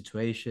type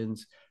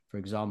situations? For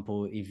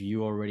example, if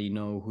you already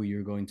know who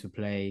you're going to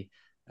play,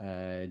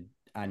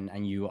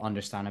 and you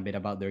understand a bit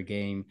about their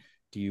game,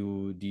 do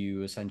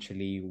you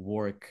essentially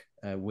work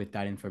with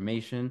that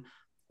information,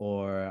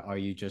 or are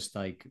you just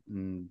like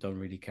don't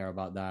really care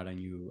about that, and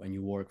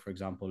you work, for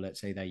example,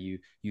 let's say that you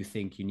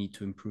think you need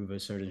to improve a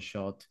certain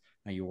shot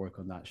and you work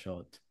on that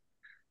shot?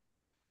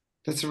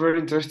 That's a very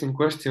interesting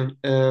question.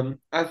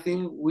 I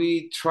think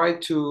we try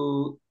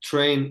to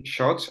train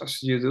shots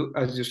as you do,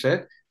 as you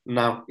said,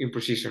 now in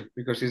precision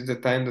because it's the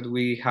time that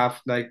we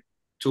have like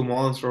 2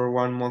 months or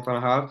 1 month and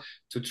a half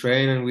to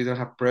train, and we don't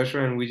have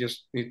pressure, and we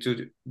just need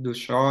to do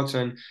shots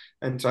and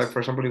try. For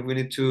example, if we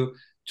need to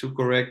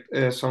correct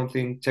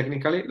something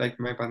technically, like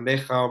my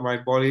bandeja or my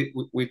volley,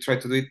 we try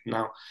to do it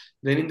now.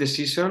 Then in the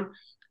season,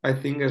 I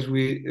think as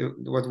we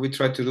what we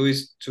try to do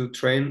is to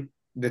train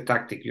the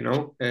tactic,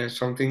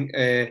 something.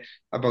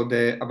 About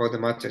the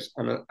matches.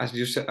 And as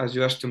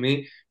you asked to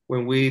me,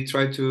 when we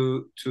try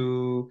to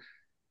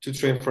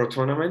train for a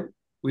tournament,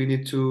 we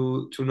need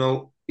to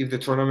know if the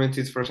tournament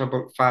is, for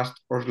example, fast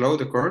or slow,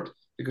 the court,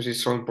 because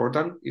it's so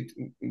important.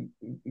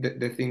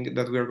 The thing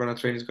that we are going to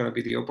train is going to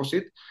be the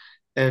opposite.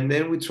 And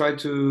then we try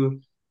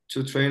to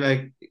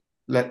train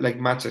like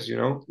matches,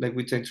 like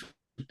we tend to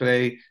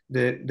play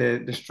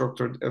the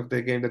structure of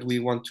the game that we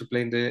want to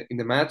play in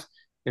the match,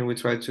 and we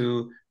try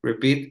to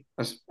repeat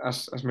as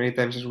many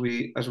times as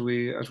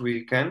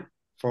we can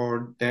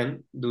for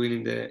then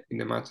doing in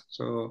the match.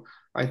 So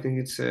I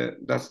think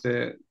that's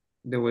the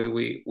way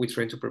we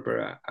train to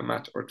prepare a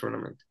match or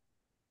tournament.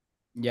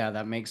 Yeah,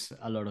 that makes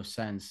a lot of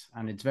sense.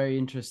 And it's very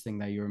interesting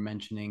that you're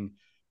mentioning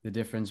the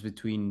difference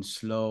between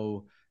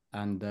slow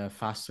and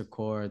faster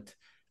court.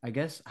 I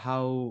guess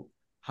how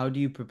do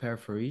you prepare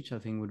for each? I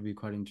think would be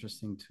quite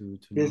interesting to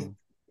Yes, know.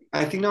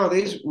 I think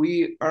nowadays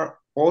we are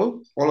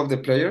all of the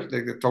players,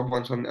 like the top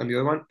ones and the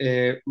other one,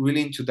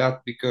 really into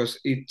that because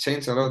it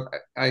changed a lot.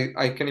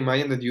 I can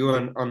imagine that you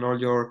and all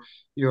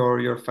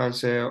your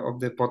fans of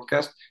the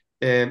podcast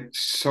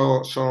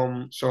saw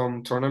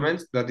some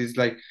tournaments that is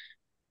like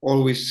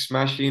always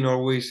smashing.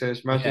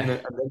 Yeah. And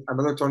then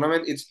another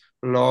tournament, it's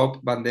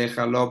lob,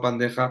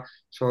 bandeja.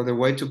 So the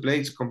way to play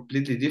is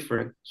completely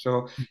different.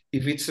 So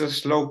if it's a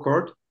slow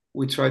court,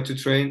 we try to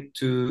train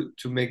to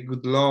make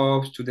good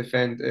lobs, to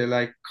defend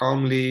like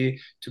calmly,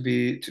 to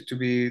be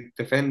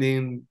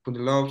defending, put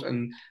the lobs,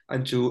 and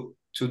to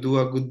do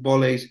a good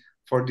volleys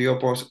for the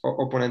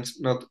opponents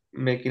not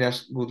making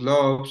us good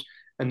lobs.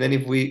 And then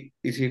if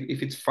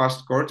it's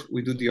fast court,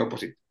 we do the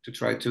opposite to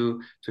try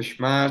to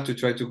smash, to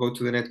try to go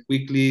to the net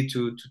quickly,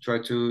 to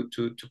try to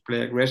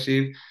play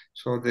aggressive.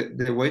 So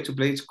the way to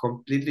play is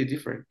completely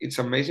different. It's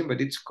amazing,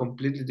 but it's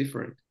completely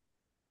different.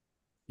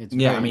 It's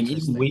Yeah, I very mean,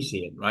 even we interesting.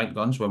 see it, right,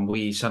 Gons, when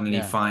we suddenly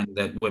Yeah. find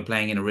that we're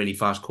playing in a really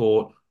fast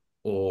court,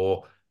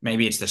 or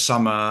maybe it's the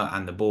summer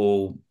and the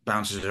ball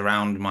bounces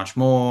around much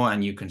more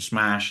and you can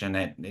smash and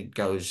it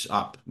goes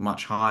up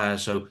much higher.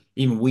 So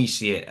even we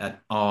see it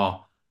at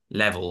our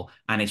level,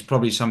 and it's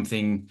probably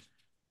something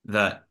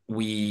that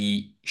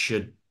we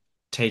should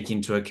take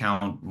into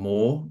account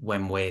more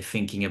when we're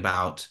thinking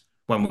about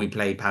when we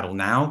play paddle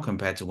now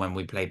compared to when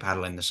we play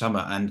paddle in the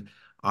summer. And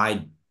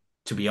I,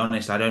 to be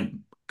honest, I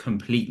don't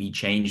completely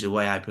change the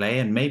way I play,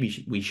 and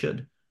maybe we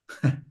should.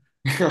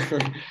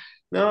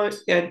 No,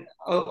 and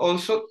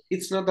also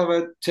it's not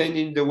about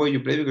changing the way you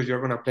play because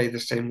you're gonna play the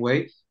same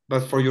way.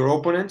 But for your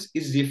opponents,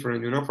 it's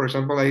different. For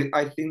example,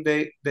 I think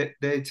they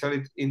tell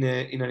it in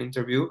an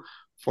interview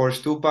for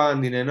Stupa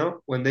and Dineno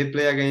when they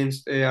play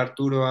against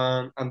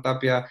Arturo and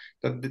Tapia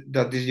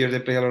that this year they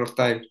play a lot of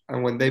times,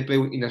 and when they play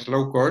in a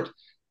slow court,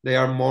 they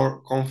are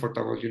more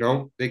comfortable.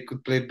 They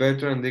could play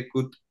better and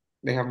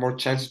they have more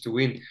chances to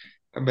win.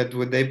 But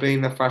when they play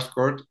in a fast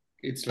court,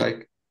 it's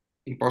like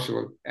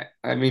impossible.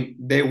 I mean,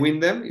 they win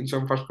them in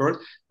some fast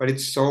court, but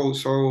it's so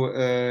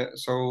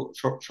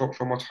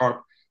much hard.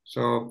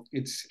 So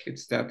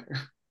it's that.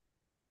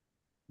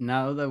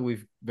 Now that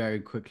we've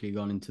very quickly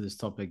gone into this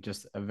topic,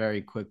 just a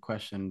very quick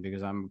question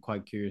because I'm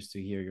quite curious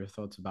to hear your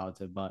thoughts about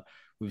it. But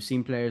we've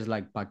seen players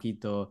like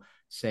Paquito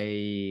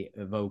say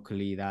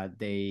vocally that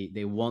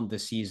they want the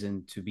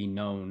season to be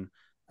known.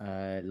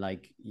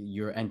 Like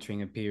you're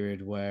entering a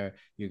period where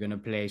you're gonna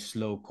play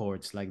slow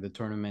courts, like the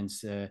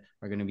tournaments are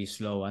gonna be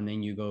slow, and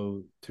then you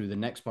go through the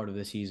next part of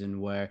the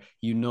season where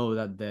you know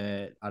that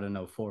the I don't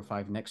know 4 or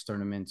 5 next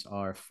tournaments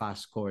are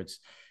fast courts.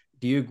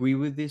 Do you agree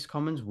with these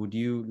comments? Would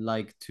you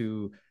like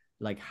to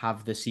like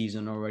have the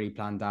season already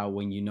planned out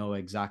when you know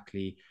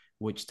exactly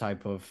which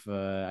type of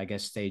I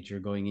guess stage you're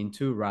going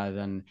into, rather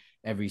than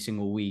every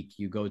single week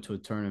you go to a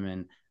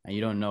tournament and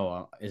you don't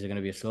know is it going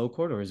to be a slow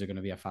court or is it going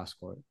to be a fast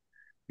court?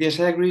 Yes,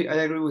 I agree. I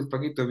agree with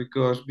Paquito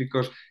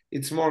because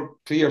it's more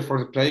clear for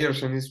the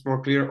players and it's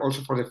more clear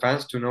also for the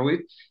fans to know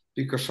it.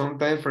 Because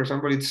sometimes, for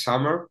example, it's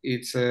summer.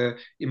 It's in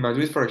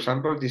Madrid, for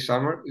example, this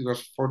summer it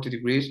was 40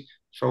 degrees,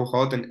 so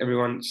hot, and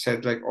everyone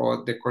said like,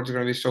 "Oh, the court's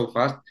gonna be so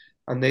fast."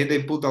 And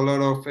they put a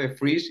lot of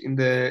freeze in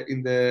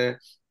the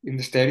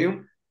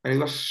stadium, and it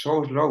was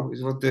so slow.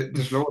 It was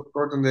the slowest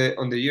court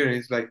on the year, and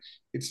it's like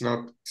it's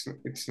not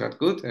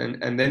good.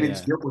 And then it's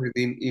Yeah. the opposite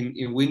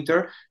in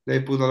winter they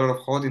put a lot of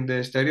hot in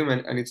the stadium,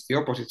 and it's the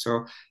opposite.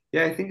 So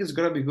yeah, I think it's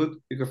gonna be good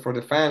because for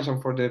the fans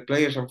and for the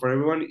players and for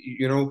everyone,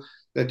 you know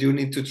that you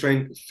need to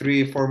train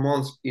 3 or 4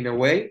 months in a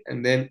way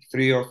and then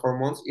 3 or 4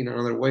 months in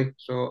another way.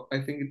 So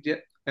I think yeah,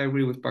 I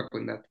agree with Paco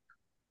in that.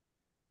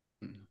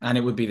 And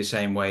it would be the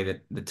same way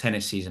that the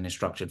tennis season is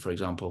structured, for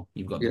example.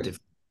 You've got the Yes.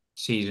 different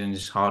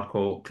seasons, hard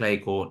court, clay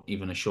court,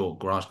 even a short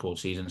grass court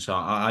season. So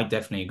I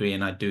definitely agree,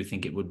 and I do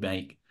think it would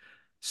make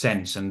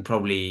sense and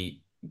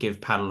probably give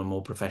paddle a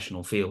more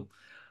professional feel.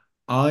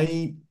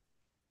 I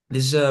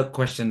This is a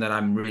question that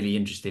I'm really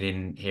interested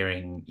in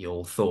hearing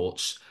your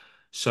thoughts.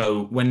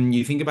 So, when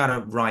you think about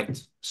a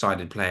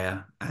right-sided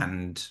player,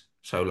 and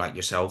so like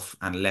yourself,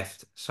 and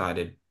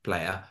left-sided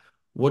player,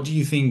 what do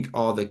you think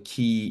are the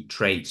key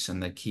traits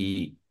and the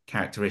key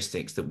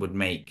characteristics that would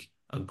make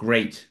a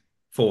great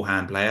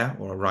forehand player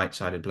or a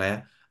right-sided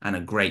player and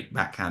a great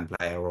backhand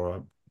player or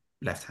a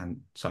left-hand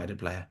sided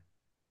player?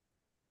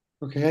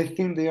 Okay, I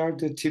think they are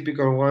the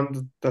typical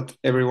one that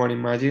everyone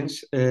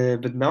imagines.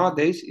 But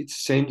nowadays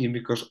it's changing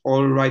because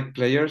all right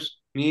players,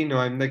 me, you know,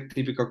 I'm like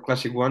typical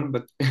classic one,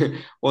 but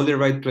all the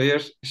right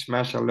players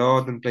smash a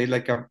lot and play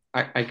like a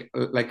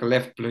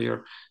left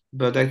player.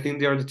 But I think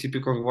they are the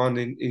typical one.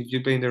 If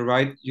you play in the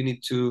right, you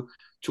need to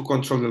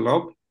control the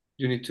lob.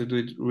 You need to do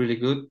it really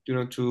good. You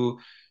know,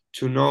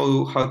 to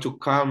know how to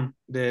calm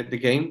the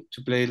game,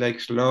 to play like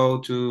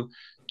slow,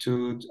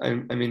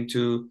 I mean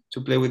to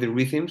play with the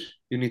rhythms.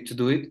 You need to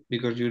do it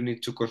because you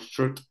need to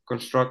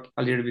construct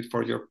a little bit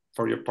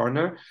for your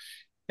partner.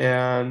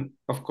 And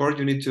of course,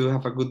 you need to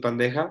have a good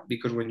bandeja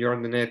because when you're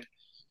on the net,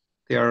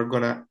 they are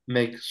gonna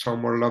make some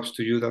more lobs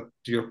to you that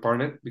to your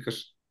partner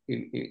because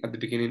at the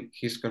beginning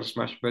he's gonna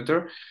smash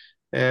better.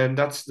 And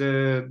that's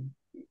the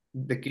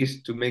key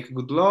is to make a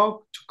good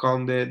lob, to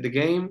calm the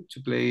game,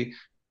 to play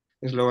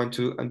slow and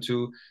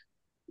to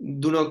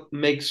do not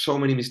make so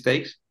many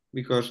mistakes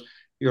because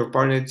your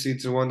partner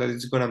is the one that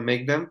is going to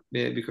make them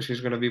because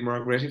he's going to be more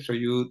aggressive. So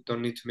you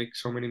don't need to make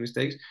so many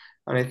mistakes.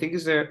 And I think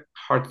it's a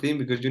hard thing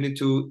because you need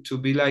to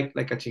be like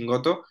a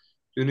chingoto.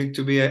 You need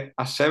to be a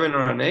 7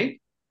 or an 8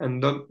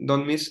 and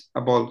don't miss a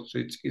ball. So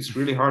it's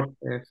really hard.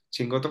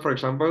 Chingoto, for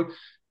example,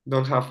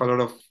 don't have a lot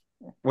of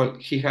well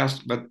he has,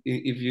 but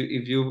if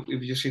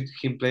you see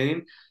him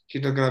playing,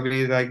 he's not gonna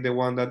be like the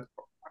one that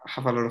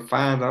have a lot of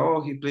fans.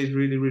 Oh, he plays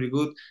really really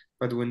good,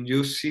 but when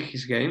you see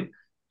his game,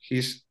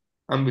 he's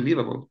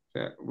unbelievable.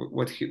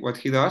 What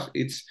he does,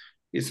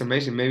 it's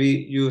amazing. Maybe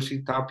you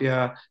see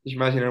Tapia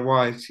smashing a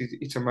wall.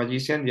 It's a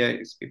magician. Yeah,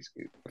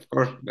 of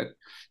course,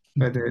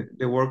 but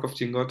the work of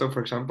Chingoto, for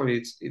example,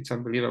 it's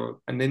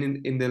unbelievable. And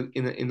then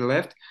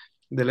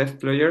the left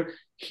player,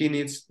 he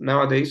needs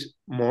nowadays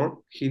more.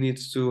 He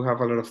needs to have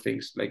a lot of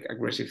things like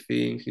aggressive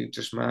things. He needs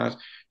to smash.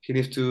 He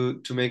needs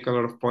to make a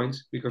lot of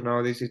points because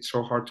nowadays it's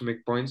so hard to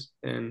make points.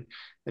 And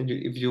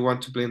if you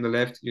want to play on the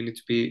left, you need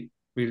to be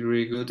really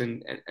really good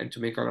and to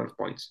make a lot of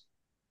points.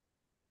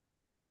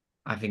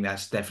 I think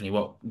that's definitely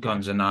what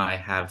Guns and I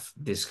have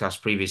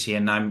discussed previously,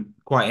 and I'm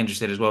quite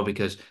interested as well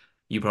because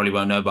you probably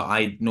won't know, but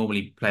I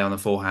normally play on the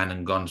forehand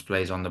and Guns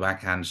plays on the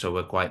backhand, so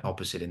we're quite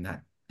opposite in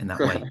that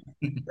way.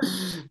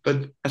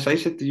 But as I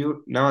said to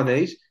you,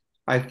 nowadays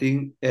I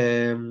think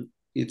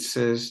it's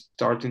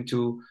starting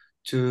to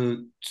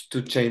to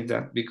change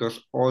that because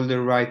all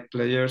the right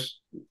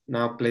players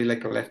now play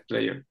like a left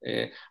player.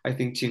 I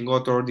think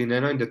Chingoto or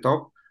Dineno in the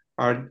top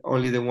are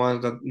only the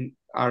ones that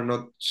are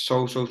not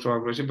so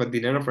aggressive. But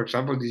Dineno, for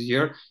example, this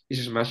year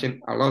is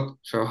smashing a lot.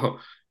 So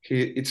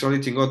it's only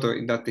Chingoto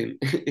in that team.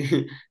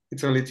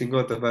 It's only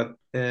Chingoto, but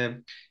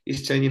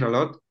it's changing a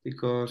lot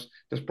because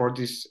the sport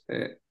is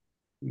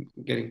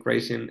getting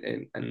crazy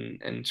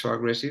and so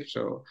aggressive.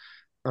 So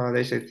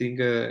nowadays, I think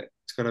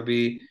it's gonna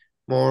be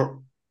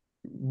more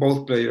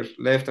both players,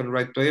 left and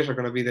right players, are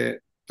gonna be the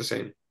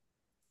same.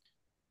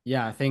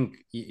 Yeah, I think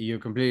you're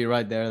completely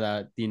right there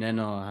that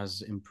Dineno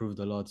has improved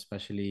a lot,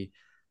 especially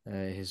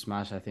his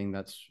smash. I think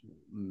that's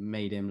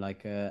made him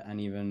like an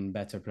even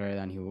better player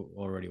than he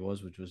already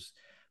was, which was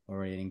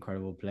already an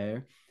incredible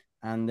player.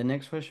 And the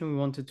next question we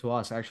wanted to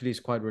ask actually is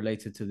quite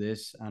related to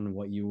this and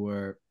what you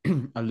were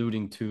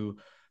alluding to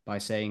by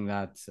saying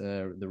that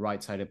the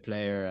right-sided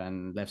player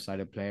and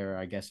left-sided player,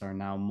 I guess, are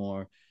now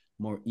more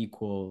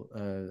equal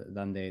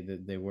than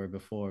they were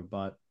before.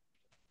 But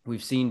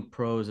we've seen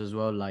pros as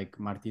well, like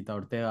Martita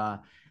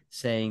Ortega,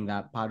 saying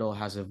that paddle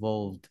has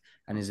evolved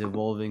and is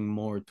evolving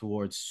more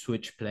towards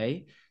switch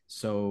play.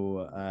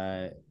 So,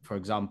 for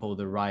example,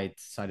 the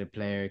right-sided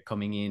player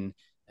coming in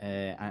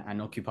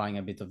and occupying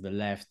a bit of the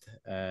left,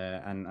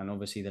 and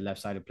obviously the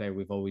left-sided player,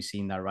 we've always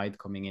seen that right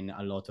coming in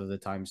a lot of the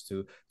times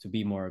to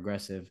be more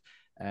aggressive.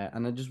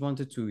 And I just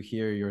wanted to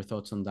hear your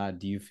thoughts on that.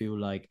 Do you feel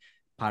like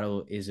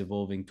paddle is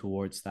evolving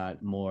towards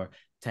that more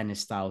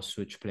tennis style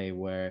switch play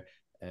where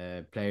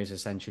players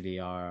essentially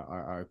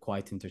are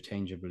quite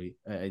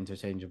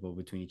interchangeable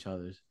between each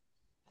others?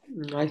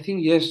 I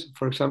think yes.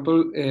 For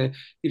example, if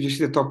you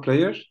see the top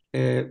players,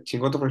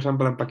 Chingoto, for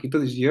example, and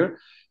Paquito this year,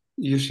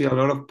 you see a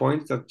lot of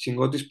points that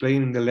Chingoto is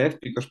playing in the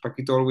left because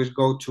Paquito always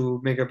go to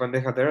make a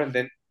bandeja there, and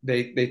then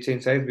they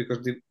change sides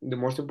because the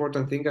most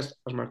important thing, as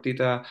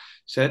Martita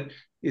said,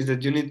 is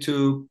that you need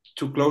to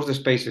close the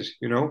spaces,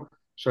 you know.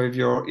 So if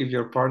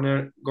your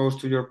partner goes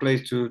to your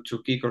place to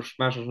kick or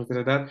smash or something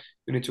like that,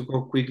 you need to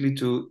go quickly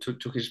to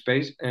his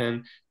space,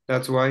 and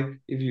that's why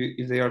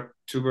if they are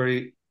two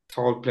very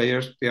tall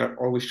players, they are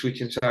always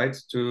switching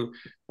sides to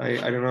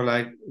I don't know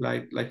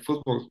like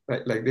football,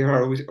 like they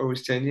are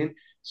always changing.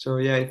 So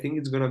yeah, I think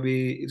it's gonna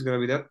be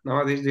that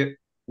nowadays.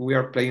 We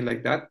are playing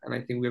like that, and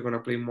I think we're gonna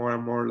play more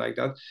and more like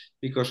that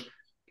because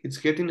it's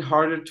getting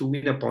harder to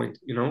win a point,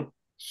 you know.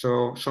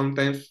 So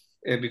sometimes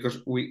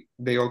because we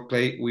all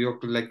play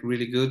like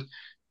really good,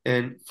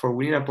 and for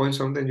winning a point,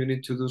 sometimes you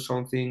need to do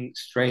something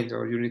strange,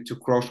 or you need to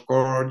cross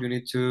court, you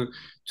need to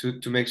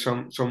make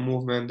some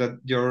movement that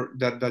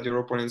your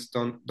opponents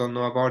don't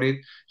know about it.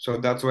 So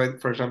that's why,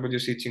 for example, you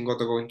see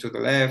Chingoto going to the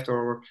left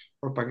or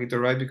Paquito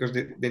right because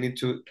they need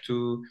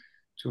to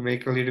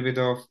make a little bit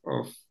of,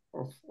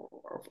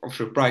 of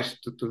surprise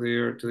to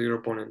their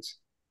opponents.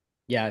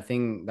 Yeah, I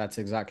think that's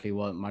exactly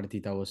what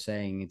Martita was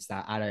saying. It's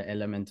that added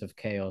element of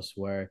chaos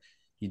where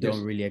you don't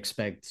Yes. really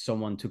expect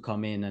someone to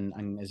come in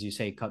and as you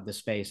say, cut the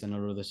space, and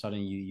all of a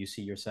sudden you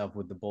see yourself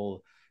with the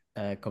ball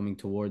coming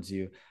towards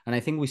you. And I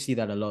think we see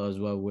that a lot as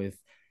well with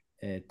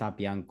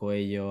Tapia and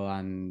Coelho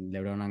and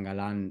Lebron and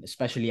Galan,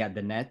 especially at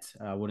the net.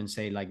 I wouldn't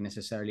say like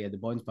necessarily at the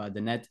points, but at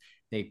the net,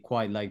 they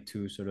quite like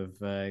to sort of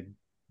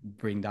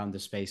bring down the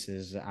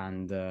spaces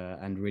and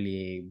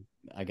really,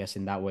 I guess,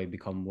 in that way,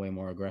 become way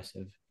more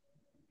aggressive.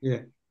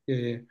 Yeah, yeah,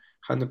 yeah.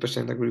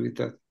 100% agree with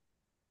that.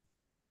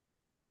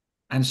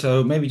 And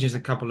so maybe just a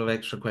couple of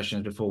extra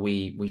questions before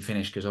we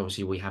finish, because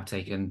obviously we have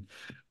taken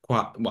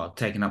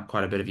up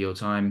quite a bit of your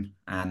time,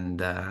 and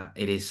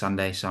it is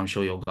Sunday, so I'm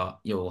sure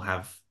you'll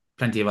have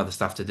plenty of other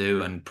stuff to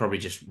do and probably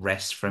just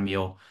rest from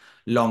your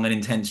long and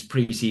intense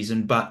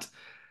preseason. But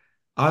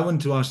I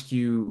want to ask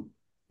you,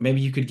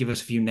 maybe you could give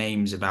us a few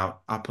names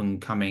about up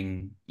and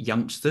coming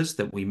youngsters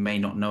that we may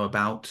not know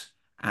about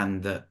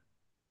and that,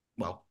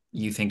 well,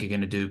 you think are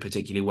going to do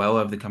particularly well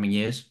over the coming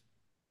years.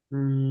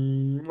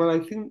 Well, I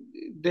think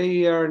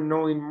they are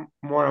knowing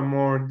more and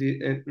more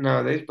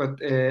nowadays,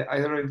 but I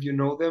don't know if you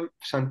know them.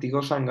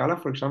 Santiago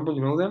Sangala, for example,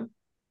 you know them?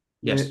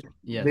 They, Yes.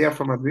 they are Yes.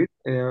 from Madrid,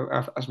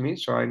 as me,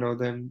 so I know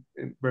them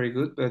very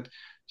good. But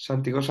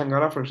Santiago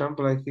Sangala, for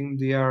example, I think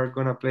they are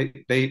gonna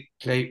play. They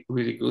play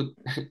really good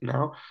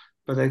now,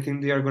 but I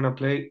think they are gonna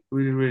play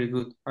really, really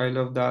good. I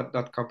love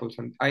that couple.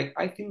 And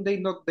I think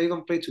they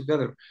don't play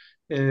together.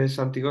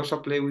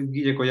 Santiagosa play with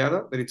Guille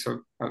Collada, that it's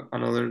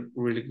another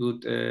really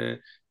good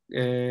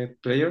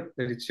player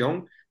that is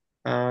young,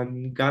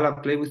 and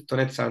Gala play with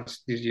Tonet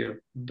Sanz this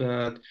year.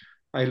 But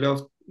I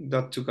love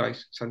that two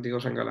guys, Santiago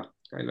and Gala.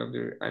 I love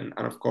the and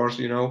of course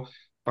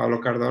Pablo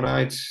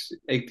Cardona. It's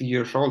 80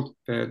 years old,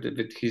 but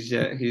He's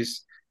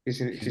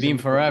he's been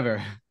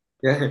forever.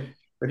 yeah,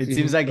 but It he's in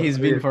seems like top he's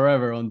been career.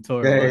 forever on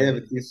tour, Yeah, yeah, but yeah,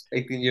 but he's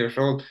 18 years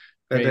old.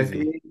 But I crazy.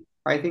 think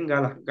I think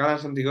Gala and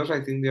Santiago,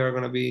 I think they are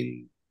gonna be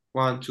in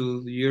 1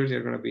 2 years.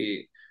 They're gonna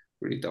be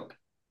really top.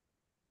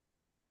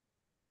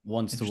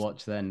 Wants to Interesting.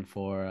 watch then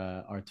for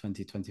our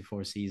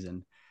 2024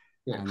 season.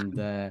 Yeah.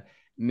 And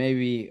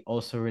maybe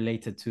also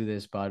related to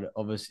this, but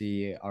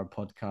obviously our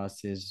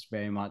podcast is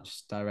very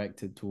much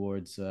directed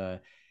towards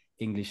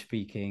English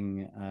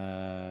speaking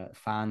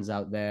fans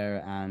out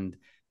there. And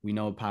we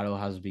know paddle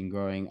has been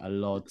growing a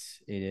lot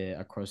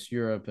across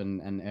Europe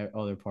and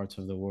other parts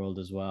of the world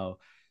as well.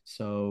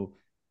 So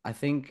I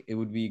think it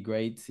would be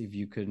great if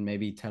you could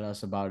maybe tell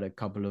us about a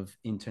couple of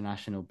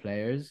international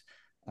players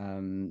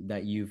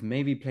that you've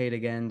maybe played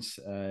against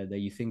that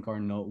you think are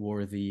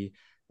noteworthy.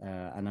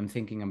 And I'm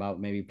thinking about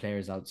maybe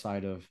players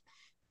outside of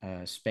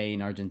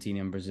Spain,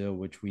 Argentina, and Brazil,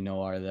 which we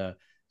know are the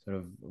sort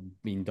of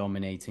been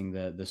dominating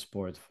the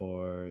sport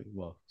for,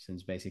 well,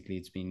 since basically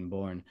it's been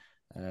born.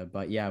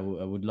 But yeah, I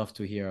would love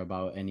to hear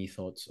about any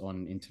thoughts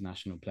on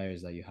international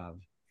players that you have.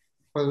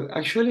 Well,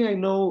 actually, I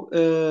know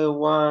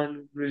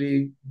one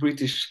really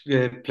British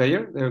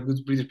player, a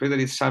good British player, that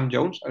is Sam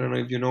Jones. I don't know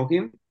if you know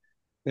him.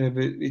 But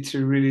it's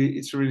a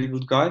really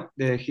good guy.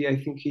 I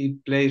think he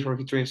plays or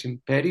he trains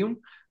in Perium,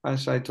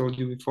 as I told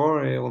you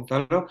before,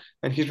 Gonzalo.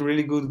 And he's a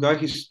really good guy.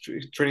 He's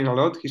training a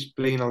lot. He's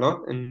playing a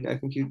lot, and I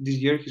think this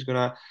year he's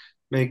gonna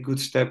make good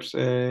steps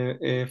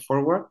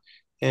forward.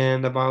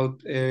 And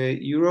about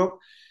Europe,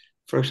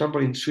 for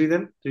example, in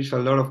Sweden, there's a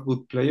lot of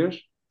good players.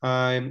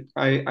 I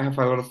have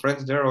a lot of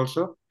friends there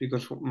also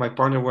because my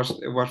partner was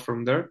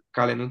from there,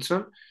 Kalle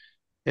Knutsson.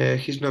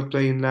 He's not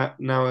playing now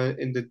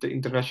in the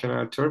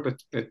international tour,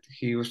 but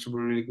he was a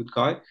really good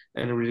guy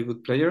and a really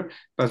good player.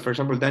 But for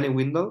example, Danny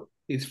Windle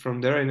is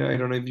from there, and I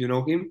don't know if you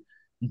know him.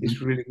 He's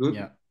Mhm. really good.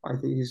 Yeah. I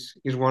think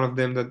he's one of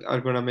them that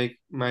are gonna make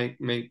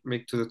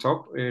to the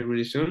top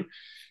really soon.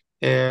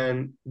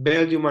 And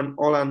Belgium and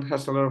Holland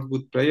has a lot of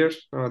good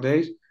players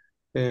nowadays.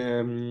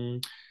 Um,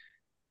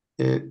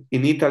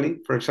 in Italy,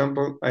 for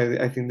example,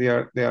 I think they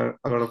are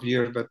a lot of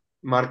years, but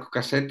Marco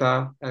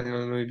Caseta, I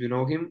don't know if you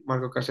know him.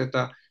 Marco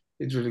Caseta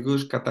is really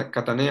good.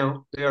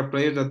 Cataneo, they are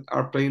players that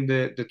are playing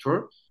the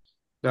tour.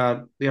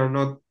 That they are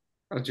not,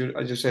 as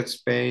you said,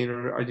 Spain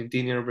or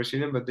Argentinian or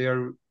Brazilian, but they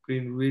are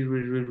playing really,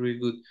 really, really, really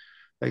good.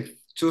 Like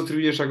 2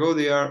 3 years ago,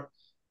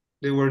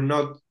 they were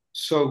not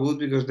so good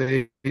because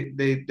they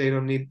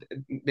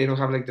don't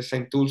have like the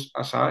same tools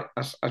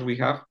as we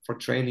have for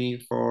training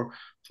for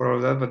all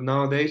that. But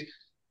nowadays,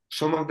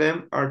 some of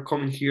them are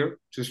coming here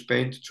to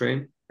Spain to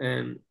train,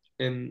 and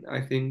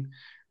I think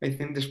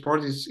the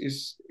sport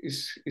is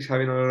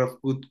having a lot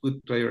of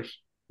good players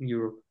in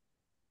Europe.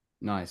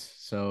 Nice.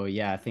 So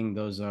yeah, I think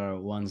those are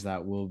ones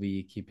that we'll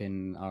be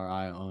keeping our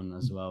eye on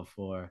as well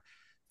for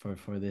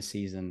this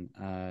season.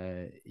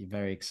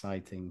 Very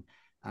exciting.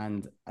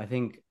 And I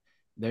think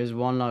there's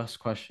one last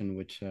question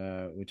which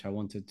I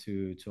wanted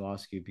to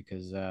ask you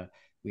because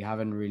we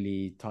haven't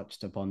really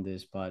touched upon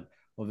this, but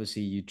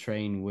obviously you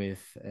train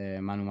with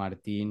Manu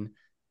Martin.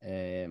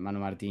 Manu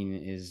Martin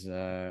is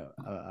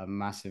a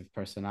massive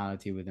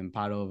personality within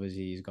paddle.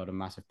 Obviously, he's got a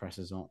massive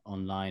presence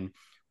online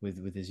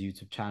with his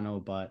YouTube channel,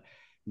 but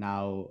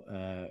now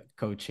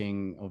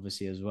coaching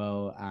obviously as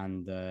well,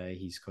 and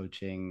he's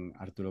coaching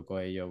Arturo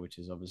Coelho, which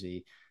is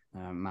obviously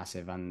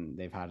massive, and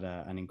they've had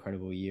an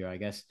incredible year, I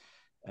guess.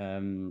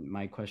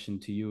 My question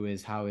to you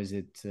is, how is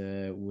it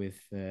with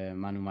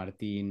Manu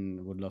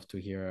Martin? Would love to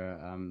hear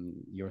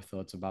your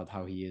thoughts about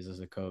how he is as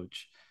a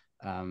coach,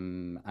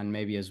 and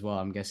maybe as well,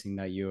 I'm guessing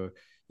that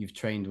you've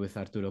trained with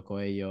Arturo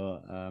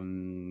Coelho.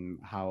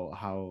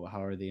 How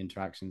are the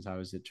interactions? How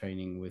is it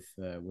training with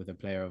a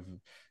player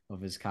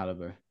of his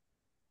caliber?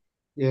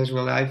 Yes,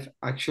 well, I've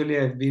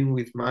been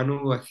with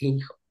Manu, I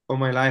think, all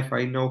my life.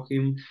 I know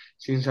him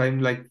since I'm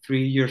like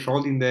 3 years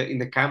old in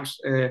the camps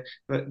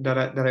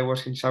that I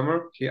was in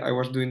summer. I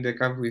was doing the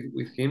camp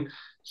with him,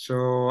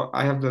 so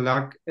I have the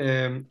luck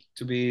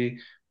to be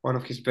one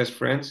of his best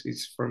friends.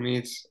 It's for me,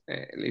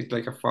 it's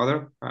like a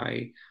father.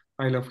 I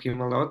love him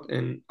a lot,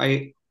 and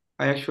I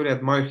actually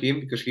admire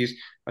him because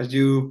as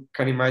you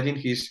can imagine,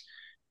 he's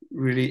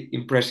really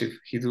impressive.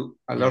 He do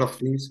a lot Yeah, of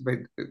things, but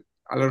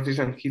a lot of things,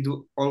 and he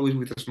do always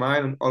with a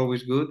smile and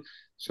always good.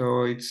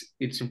 So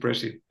it's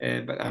impressive.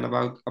 And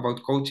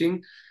about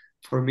coaching,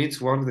 for me, it's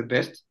one of the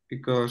best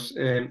because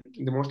the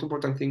most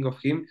important thing of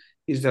him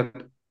is that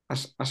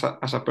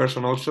as a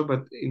person also,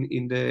 but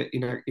in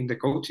the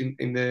coach in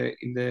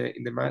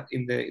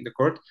the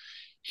court,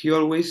 he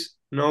always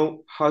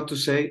know how to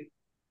say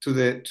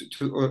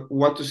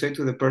what to say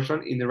to the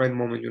person in the right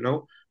moment.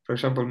 For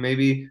example,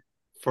 maybe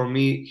for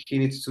me, he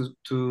needs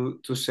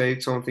to say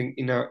something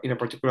in a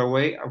particular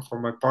way, and for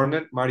my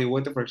partner, Mario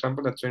Huete, for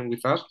example, that trained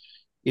with us,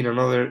 in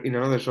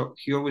another. So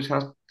he always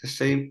has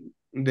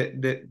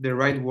the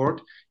right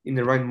word in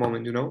the right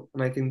moment.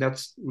 And I think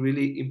that's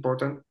really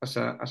important as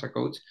a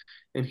coach,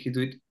 and he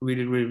do it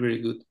really, really,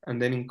 really good. And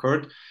then in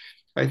court,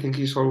 I think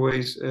he's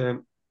always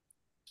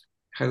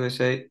how do I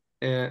say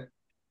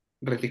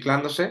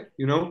reciclándose,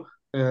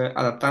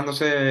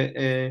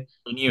 adaptándose.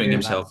 Renewing Uh, yeah,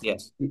 himself, that's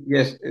yes.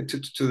 Yes,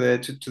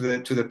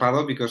 to the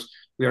paddle because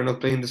we are not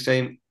playing the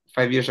same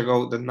 5 years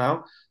ago than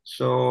now.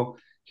 So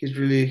he's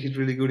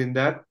really good in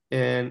that.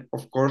 And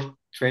of course,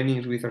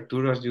 trainings with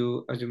Arturo, as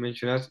you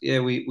mentioned us. Yeah,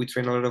 we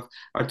train a lot of.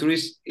 Arturo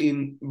is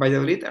in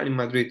Valladolid and in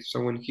Madrid.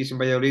 So when he's in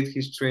Valladolid,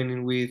 he's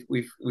training with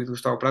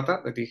Gustavo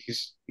Prato, that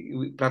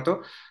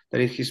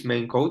is his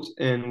main coach.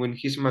 And when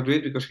he's in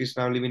Madrid, because he's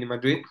now living in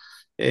Madrid,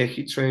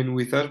 he trained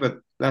with us. But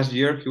last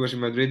year he was in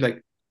Madrid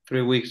like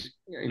 3 weeks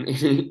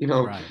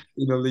right.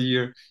 the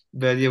year.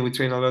 But yeah, we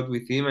train a lot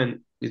with him, and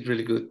it's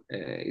really good.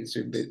 It's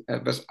really big.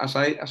 But as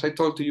I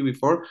told to you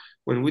before,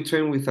 when we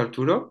train with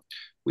Arturo,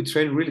 we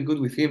train really good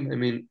with him. I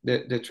mean,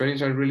 the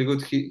trainings are really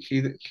good.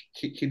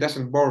 He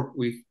doesn't bore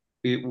with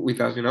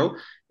us.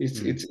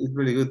 It's Mm, it's it's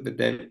really good. But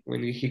then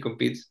when he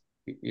competes,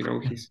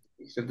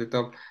 he's at the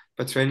top.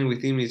 But training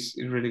with him is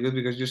really good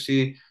because you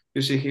see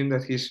him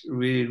that he's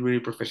really really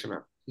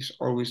professional. He's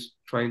always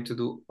trying to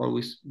do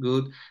always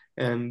good,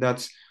 and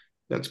that's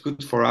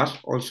good for us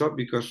also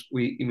because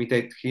we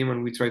imitate him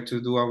and we try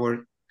to do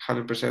our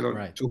 100% or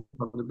right.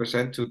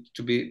 200%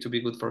 to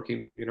be good for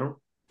him.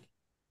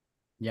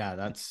 Yeah,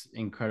 that's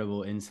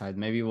incredible insight.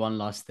 Maybe one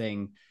last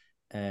thing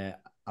uh,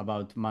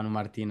 about Manu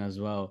Martin as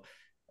well.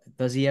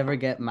 Does he ever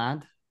get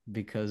mad?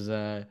 Because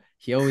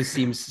he always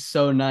seems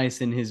so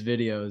nice in his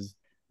videos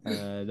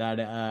that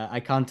I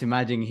can't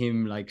imagine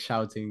him like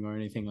shouting or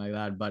anything like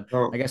that. But I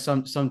No, guess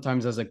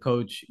sometimes as a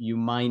coach you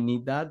might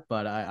need that.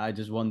 But I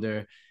just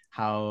wonder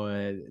how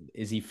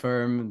is he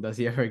firm? Does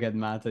he ever get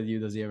mad at you?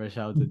 Does he ever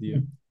shout at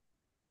you?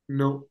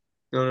 no,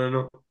 no, no,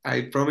 no.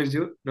 I promise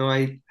you. No,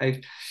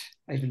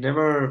 I've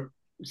never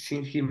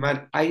seen him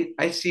mad.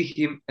 I see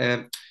him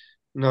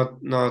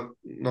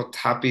not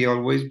happy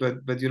always, but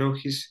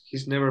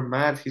he's never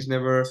mad. He's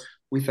never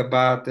with a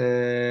bad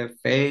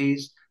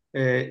face.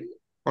 Uh,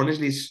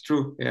 Honestly, it's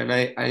true, and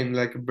I'm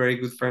like a very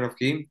good friend of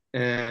him.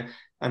 And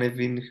I've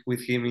been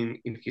with him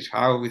in his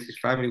house, with his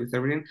family, with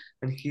everything,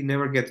 and he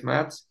never gets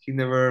mad.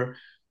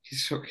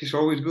 He's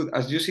always good.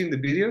 As you see in the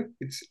video,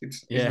 it's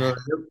Yeah. not.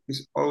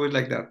 He's always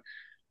like that,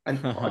 and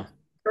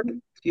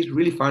he's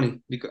really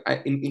funny because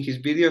in his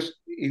videos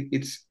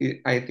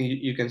I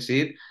think you can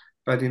see it,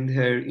 but in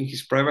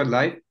his private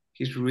life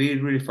he's really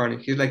really funny.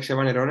 He's like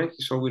Sevan Herone.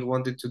 He's always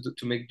wanted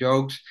to make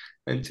jokes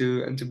and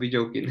to be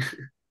joking.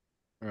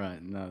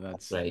 Right. No,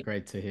 that's Great.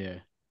 great to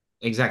hear.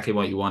 Exactly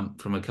what you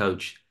want from a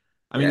coach.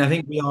 I mean, Yeah. I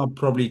think we are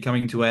probably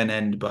coming to an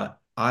end, but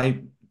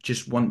I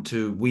just want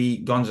to,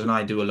 Gons and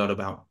I do a lot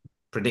about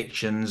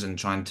predictions and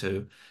trying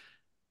to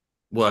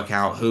work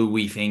out who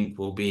we think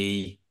will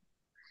be,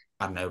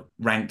 I don't know,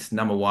 ranked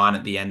number one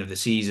at the end of the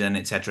season,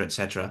 etc.,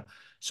 etc.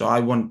 So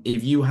I want,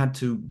 if you had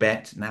to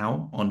bet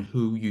now on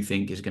who you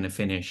think is going to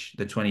finish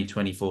the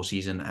 2024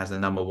 season as the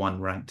number one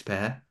ranked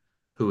pair,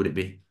 who would it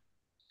be?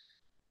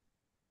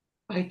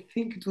 I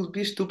think it would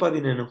be Stupa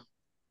Dineno.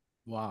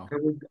 Wow.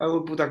 I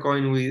would put a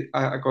coin with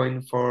a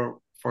coin for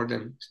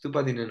them.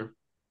 Stupa Dineno.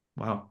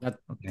 Wow. That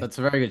Okay. that's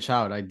a very good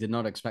shout. I did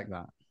not expect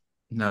that.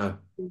 No,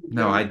 It's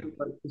no, gonna be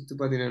I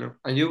Stupa Dineno.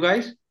 And you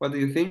guys, what do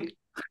you think?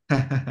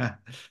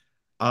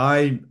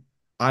 I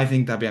I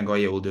think Tapian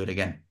Goya will do it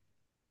again.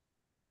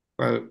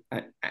 Well,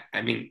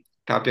 I mean,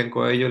 Tapia and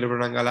Coelho,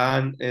 LeBron and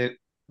Galan, Yeah.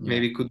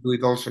 maybe could do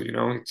it also. You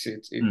know,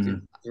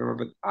 Mhm.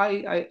 but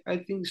I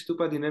think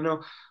Stupa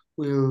Dineno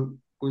will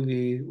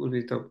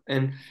be top.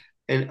 And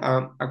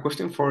a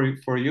question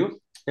for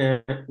you,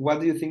 what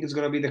do you think is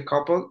gonna be the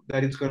couple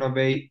that it's gonna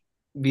be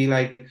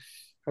like,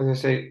 how do I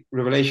say,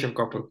 revelation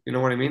couple? You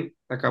know what I mean?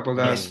 A couple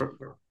that, Yes.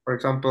 Oh, for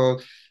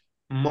example,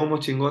 Momo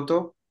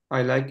Chingoto,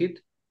 I like it.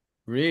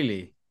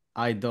 really?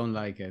 I don't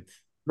like it.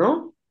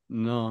 No?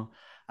 No.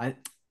 I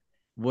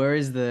Where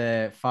is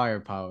the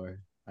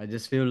firepower? I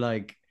just feel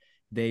like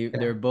they're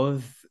Yeah,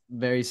 both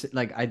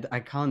like I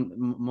can't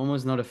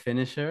Momo's not a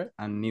finisher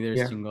and neither is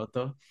yeah.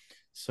 Chingoto.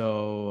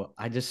 So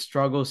I just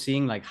struggle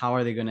seeing like how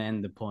are they gonna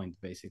end the point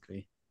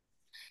basically.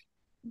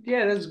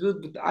 Yeah, that's good.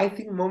 But I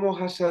think Momo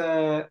has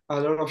a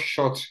lot of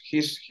shots.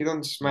 He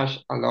don't Yeah. smash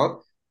a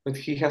lot, but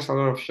he has a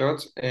lot of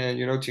shots. And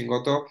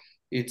Chingoto,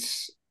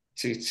 it's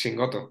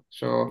Chingoto.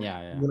 So Yeah,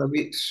 it's yeah. gonna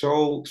be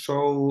so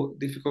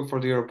difficult for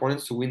your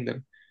opponents to win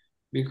them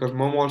because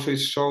Momo also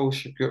is so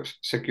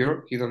secure.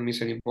 He don't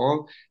miss any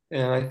ball.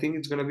 And I think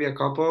it's gonna be a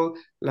couple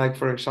like,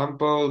 for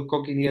example,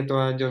 Koki Nieto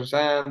and John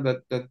Sam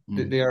that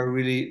Mm. they are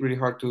really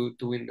hard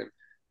to win them.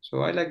 So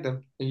I like them.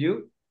 And you?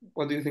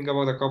 What do you think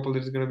about a couple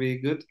that is gonna be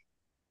good?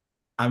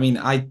 I mean,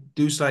 I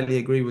do slightly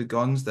agree with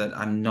Gons that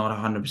I'm not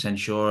 100%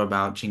 sure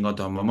about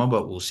Chingoto and Momo,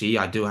 but we'll see.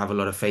 I do have a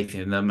lot of faith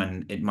in them,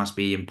 and it's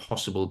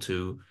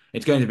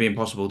going to be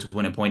impossible to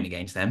win a point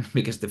against them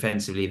because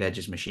defensively they're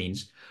just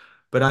machines.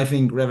 But I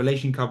think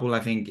Revelation Couple,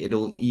 I think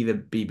it'll either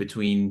be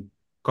between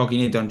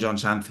Coquinito and John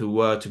Santh, who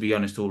were, to be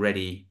honest,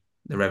 already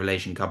the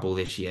Revelation Couple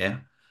this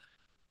year,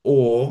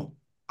 or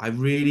I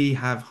really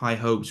have high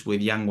hopes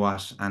with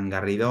Yanguas and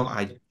Garrido.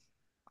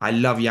 I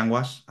love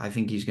Yanguas. I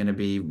think he's going to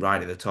be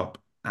right at the top.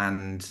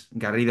 And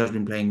Garrido's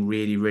been playing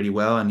really, really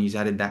well, and he's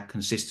added that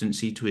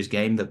consistency to his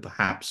game that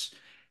perhaps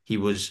he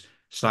was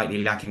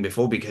slightly lacking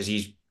before because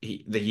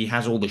he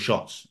has all the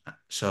shots.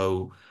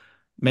 So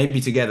maybe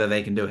together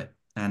they can do it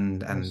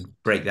Yes. and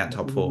break that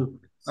top four.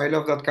 I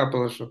love that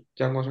couple also,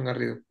 Llanos and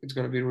Garrido. It's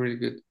gonna be really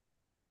good.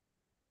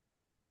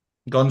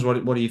 Gons,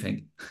 what do you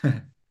think?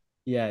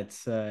 Yeah,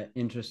 it's an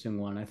interesting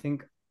one. I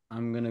think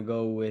I'm gonna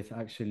go with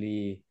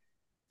actually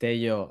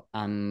Tello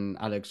and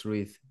Alex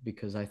Ruiz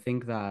because I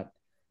think that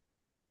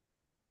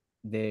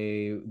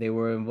they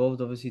were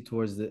involved obviously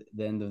towards the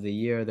end of the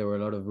year. There were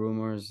a lot of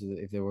rumors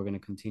if they were going to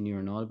continue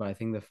or not, but I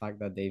think the fact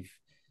that they've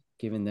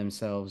given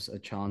themselves a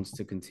chance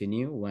to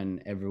continue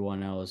when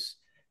everyone else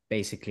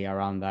basically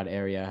around that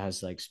area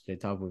has like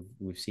split up.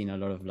 We've seen a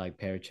lot of like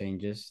pair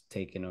changes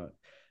taken,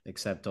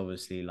 except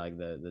obviously like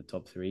the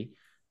top three,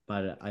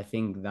 but I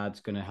think that's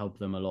going to help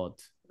them a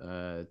lot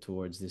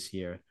towards this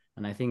year.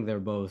 And I think they're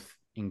both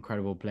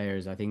incredible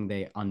players. I think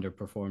they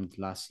underperformed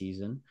last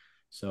season,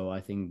 so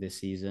I think this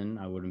season,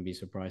 I wouldn't be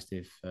surprised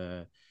if,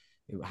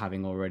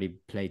 having already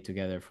played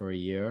together for a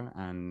year,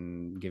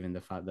 and given the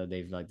fact that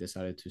they've like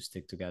decided to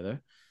stick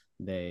together,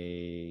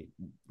 they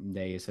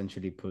they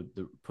essentially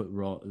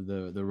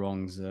the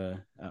wrongs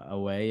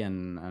away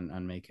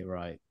and make it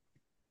right.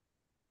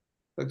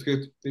 That's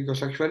good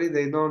because actually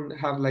they don't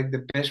have like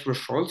the best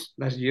results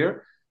last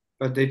year,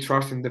 but they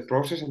trust in the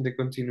process and they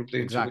continue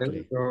playing together.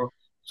 Exactly.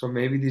 So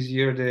maybe this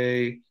year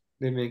they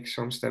make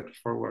some steps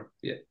forward.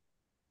 Yeah.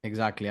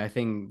 Exactly. I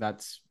think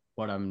that's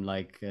what I'm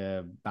like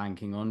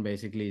banking on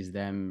basically is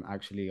them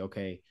actually,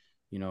 okay,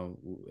 it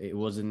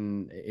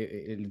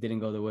didn't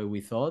go the way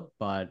we thought,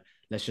 but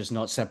let's just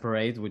not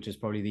separate, which is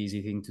probably the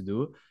easy thing to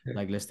do. Yeah.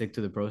 Like, let's stick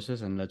to the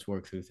process and let's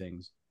work through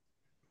things.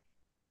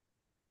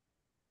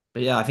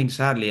 But yeah, I think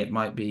sadly it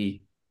might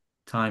be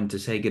time to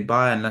say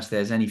goodbye unless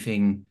there's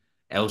anything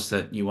else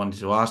that you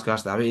wanted to ask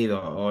us, David,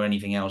 or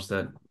anything else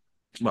that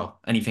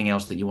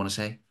you want to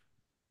say.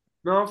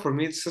 No, for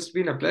me it's just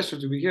been a pleasure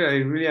to be here.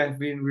 I've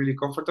been really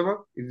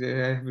comfortable.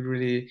 I've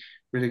been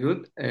really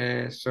good.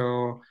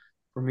 So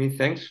for me,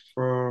 thanks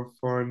for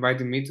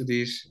inviting me to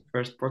this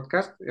first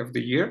podcast of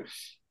the year.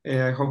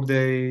 I hope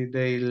they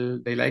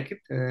like it,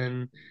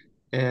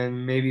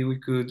 and maybe we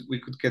could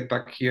get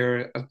back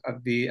here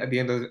at the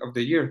end of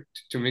the year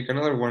to make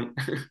another one.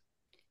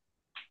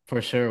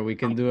 For sure. We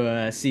can do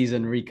a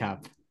season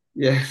recap.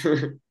 Yeah.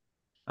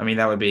 I mean,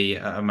 that would be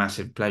a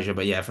massive pleasure.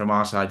 But yeah, from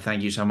our side,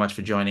 thank you so much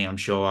for joining. I'm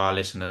sure our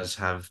listeners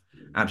have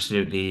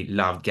absolutely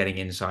loved getting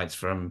insights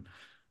from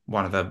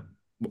one of the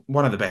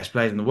one of the best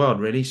players in the world,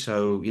 really.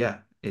 So yeah,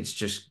 it's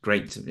just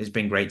great. It's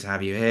been great to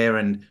have you here,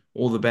 and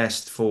all the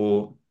best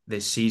for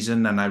this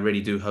season. And I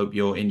really do hope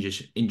your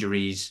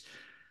injuries,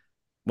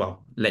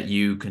 well, let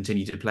you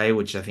continue to play,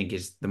 which I think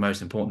is the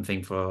most important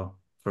thing for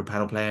a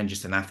paddle player and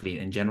just an athlete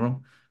in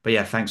general. But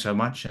yeah, thanks so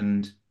much,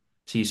 and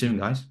see you soon,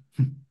 guys.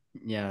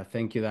 Yeah,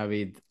 thank you,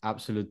 David.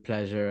 Absolute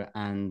pleasure.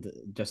 And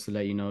just to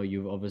let you know,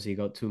 you've obviously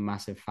got two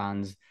massive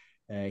fans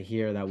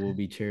here that will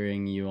be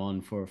cheering you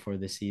on for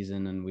the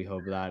season, and we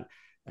hope that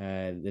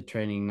the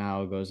training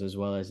now goes as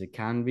well as it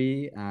can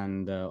be,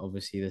 and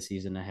obviously the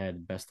season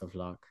ahead. Best of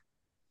luck.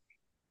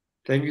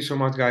 Thank you so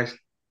much, guys.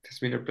 It's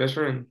been a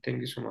pleasure, and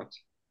thank you so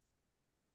much.